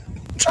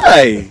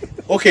 Try.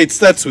 Okay, it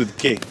starts with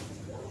K.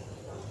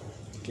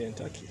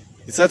 Kentucky.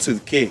 It starts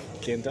with K.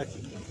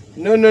 Kentucky.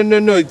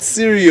 No. It's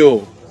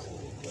cereal.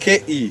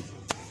 K-E.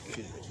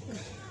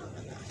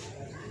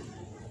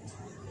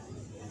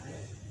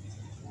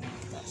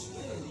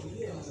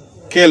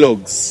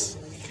 Kellogg's.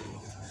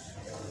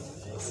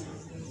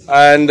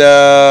 And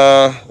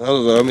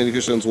how many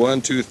questions?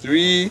 1, 2,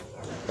 3.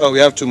 Oh, we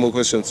have 2 more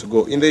questions to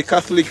go. In the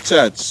Catholic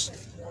Church,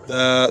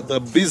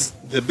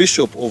 the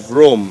Bishop of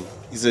Rome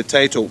is a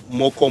title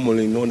more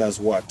commonly known as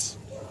what?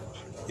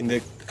 In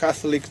the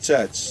Catholic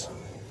Church,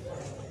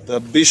 the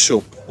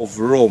Bishop of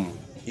Rome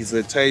is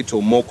a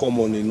title more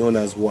commonly known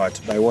as what?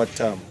 By what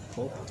term?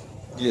 Pope?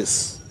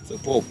 Yes, the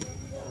Pope.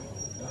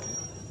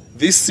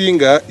 This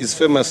singer is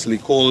famously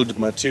called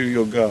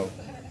Material Girl.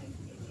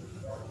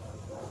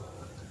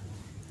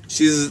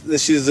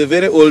 She's a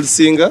very old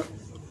singer.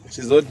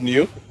 She's not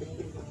new,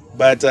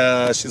 but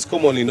she's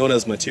commonly known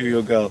as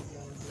Material Girl.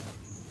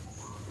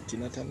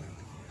 Tina Turner?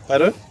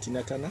 Pardon?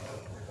 Tina Turner?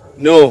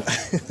 No,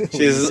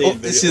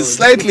 she's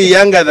slightly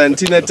younger than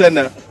Tina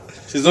Turner.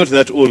 She's not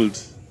that old,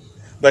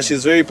 but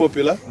she's very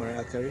popular.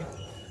 Mariah Carey?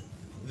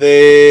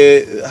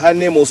 Her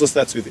name also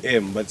starts with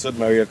M, but it's not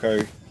Mariah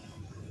Carey.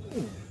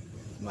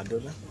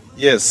 Madonna?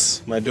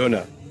 Yes,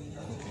 Madonna.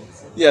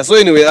 Yeah, so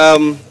anyway,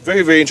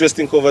 very, very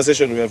interesting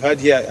conversation we have had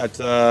here at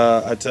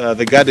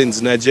the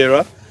Gardens,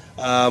 Nigeria.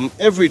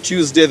 Every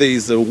Tuesday there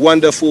is a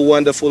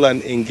wonderful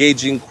and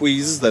engaging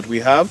quiz that we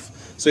have.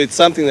 So it's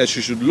something that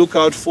you should look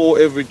out for.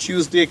 Every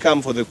Tuesday,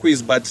 come for the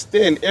quiz. But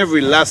then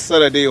every last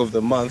Saturday of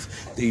the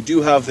month, they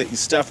do have the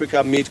East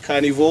Africa Meat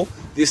Carnival.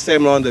 This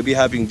time around, they'll be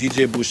having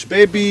DJ Bush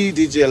Baby,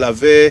 DJ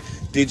Lave,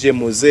 DJ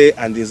Mose,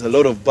 and there's a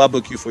lot of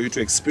barbecue for you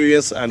to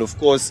experience, and of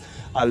course,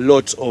 a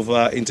lot of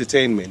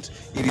entertainment.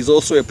 It is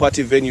also a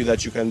party venue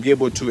that you can be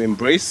able to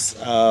embrace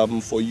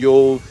for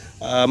your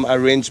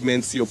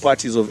arrangements, your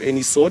parties of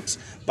any sort.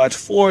 But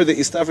for the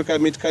East Africa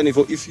Meat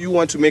Carnival, if you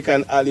want to make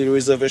an early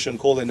reservation,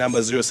 call the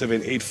number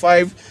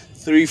 0785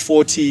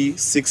 340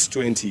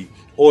 620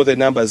 or the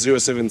number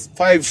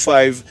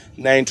 0755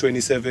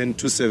 927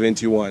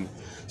 271.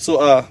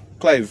 So,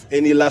 Clive,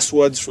 any last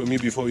words from me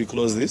before we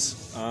close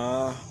this?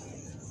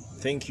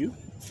 Thank you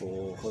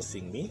for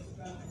hosting me.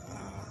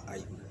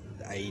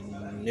 I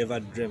never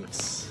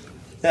dreamt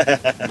be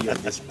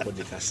on this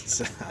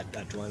podcast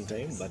at one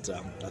time, but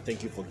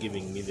thank you for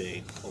giving me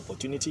the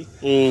opportunity.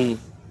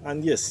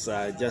 And yes,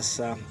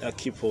 just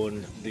keep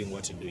on doing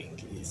what you're doing.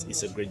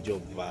 It's a great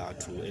job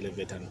to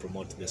elevate and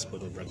promote the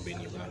sport of rugby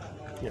in Uganda.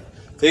 Yeah.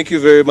 Thank you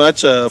very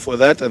much for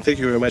that, and thank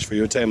you very much for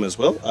your time as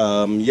well.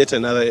 Yet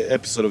another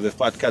episode of the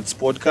Fat Cats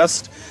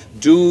podcast.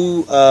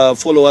 Do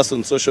follow us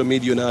on social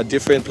media on our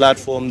different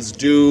platforms.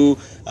 Do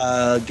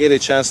get a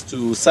chance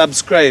to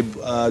subscribe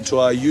to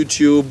our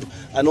YouTube,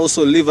 and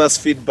also leave us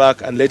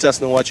feedback and let us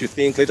know what you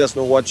think. Let us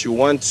know what you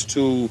want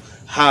to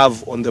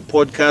have on the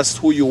podcast,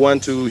 who you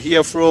want to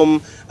hear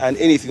from, and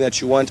anything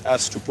that you want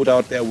us to put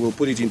out there, we'll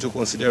put it into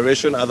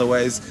consideration.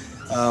 Otherwise,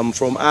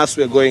 from us,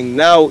 we're going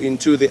now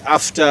into the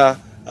after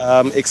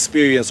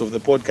experience of the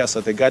podcast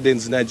at the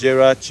Gardens,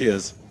 Nigeria.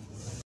 Cheers.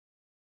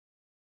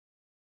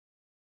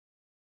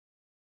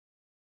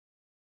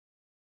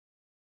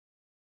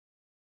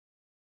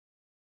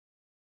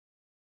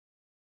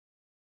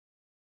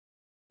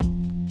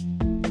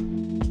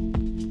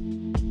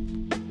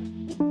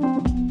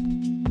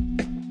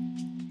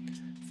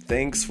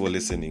 Thanks for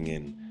listening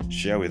in.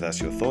 Share with us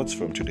your thoughts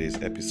from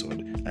today's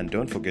episode, and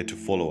don't forget to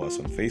follow us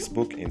on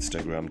Facebook,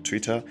 Instagram,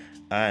 Twitter,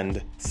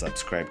 and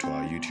subscribe to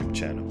our YouTube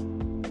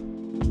channel.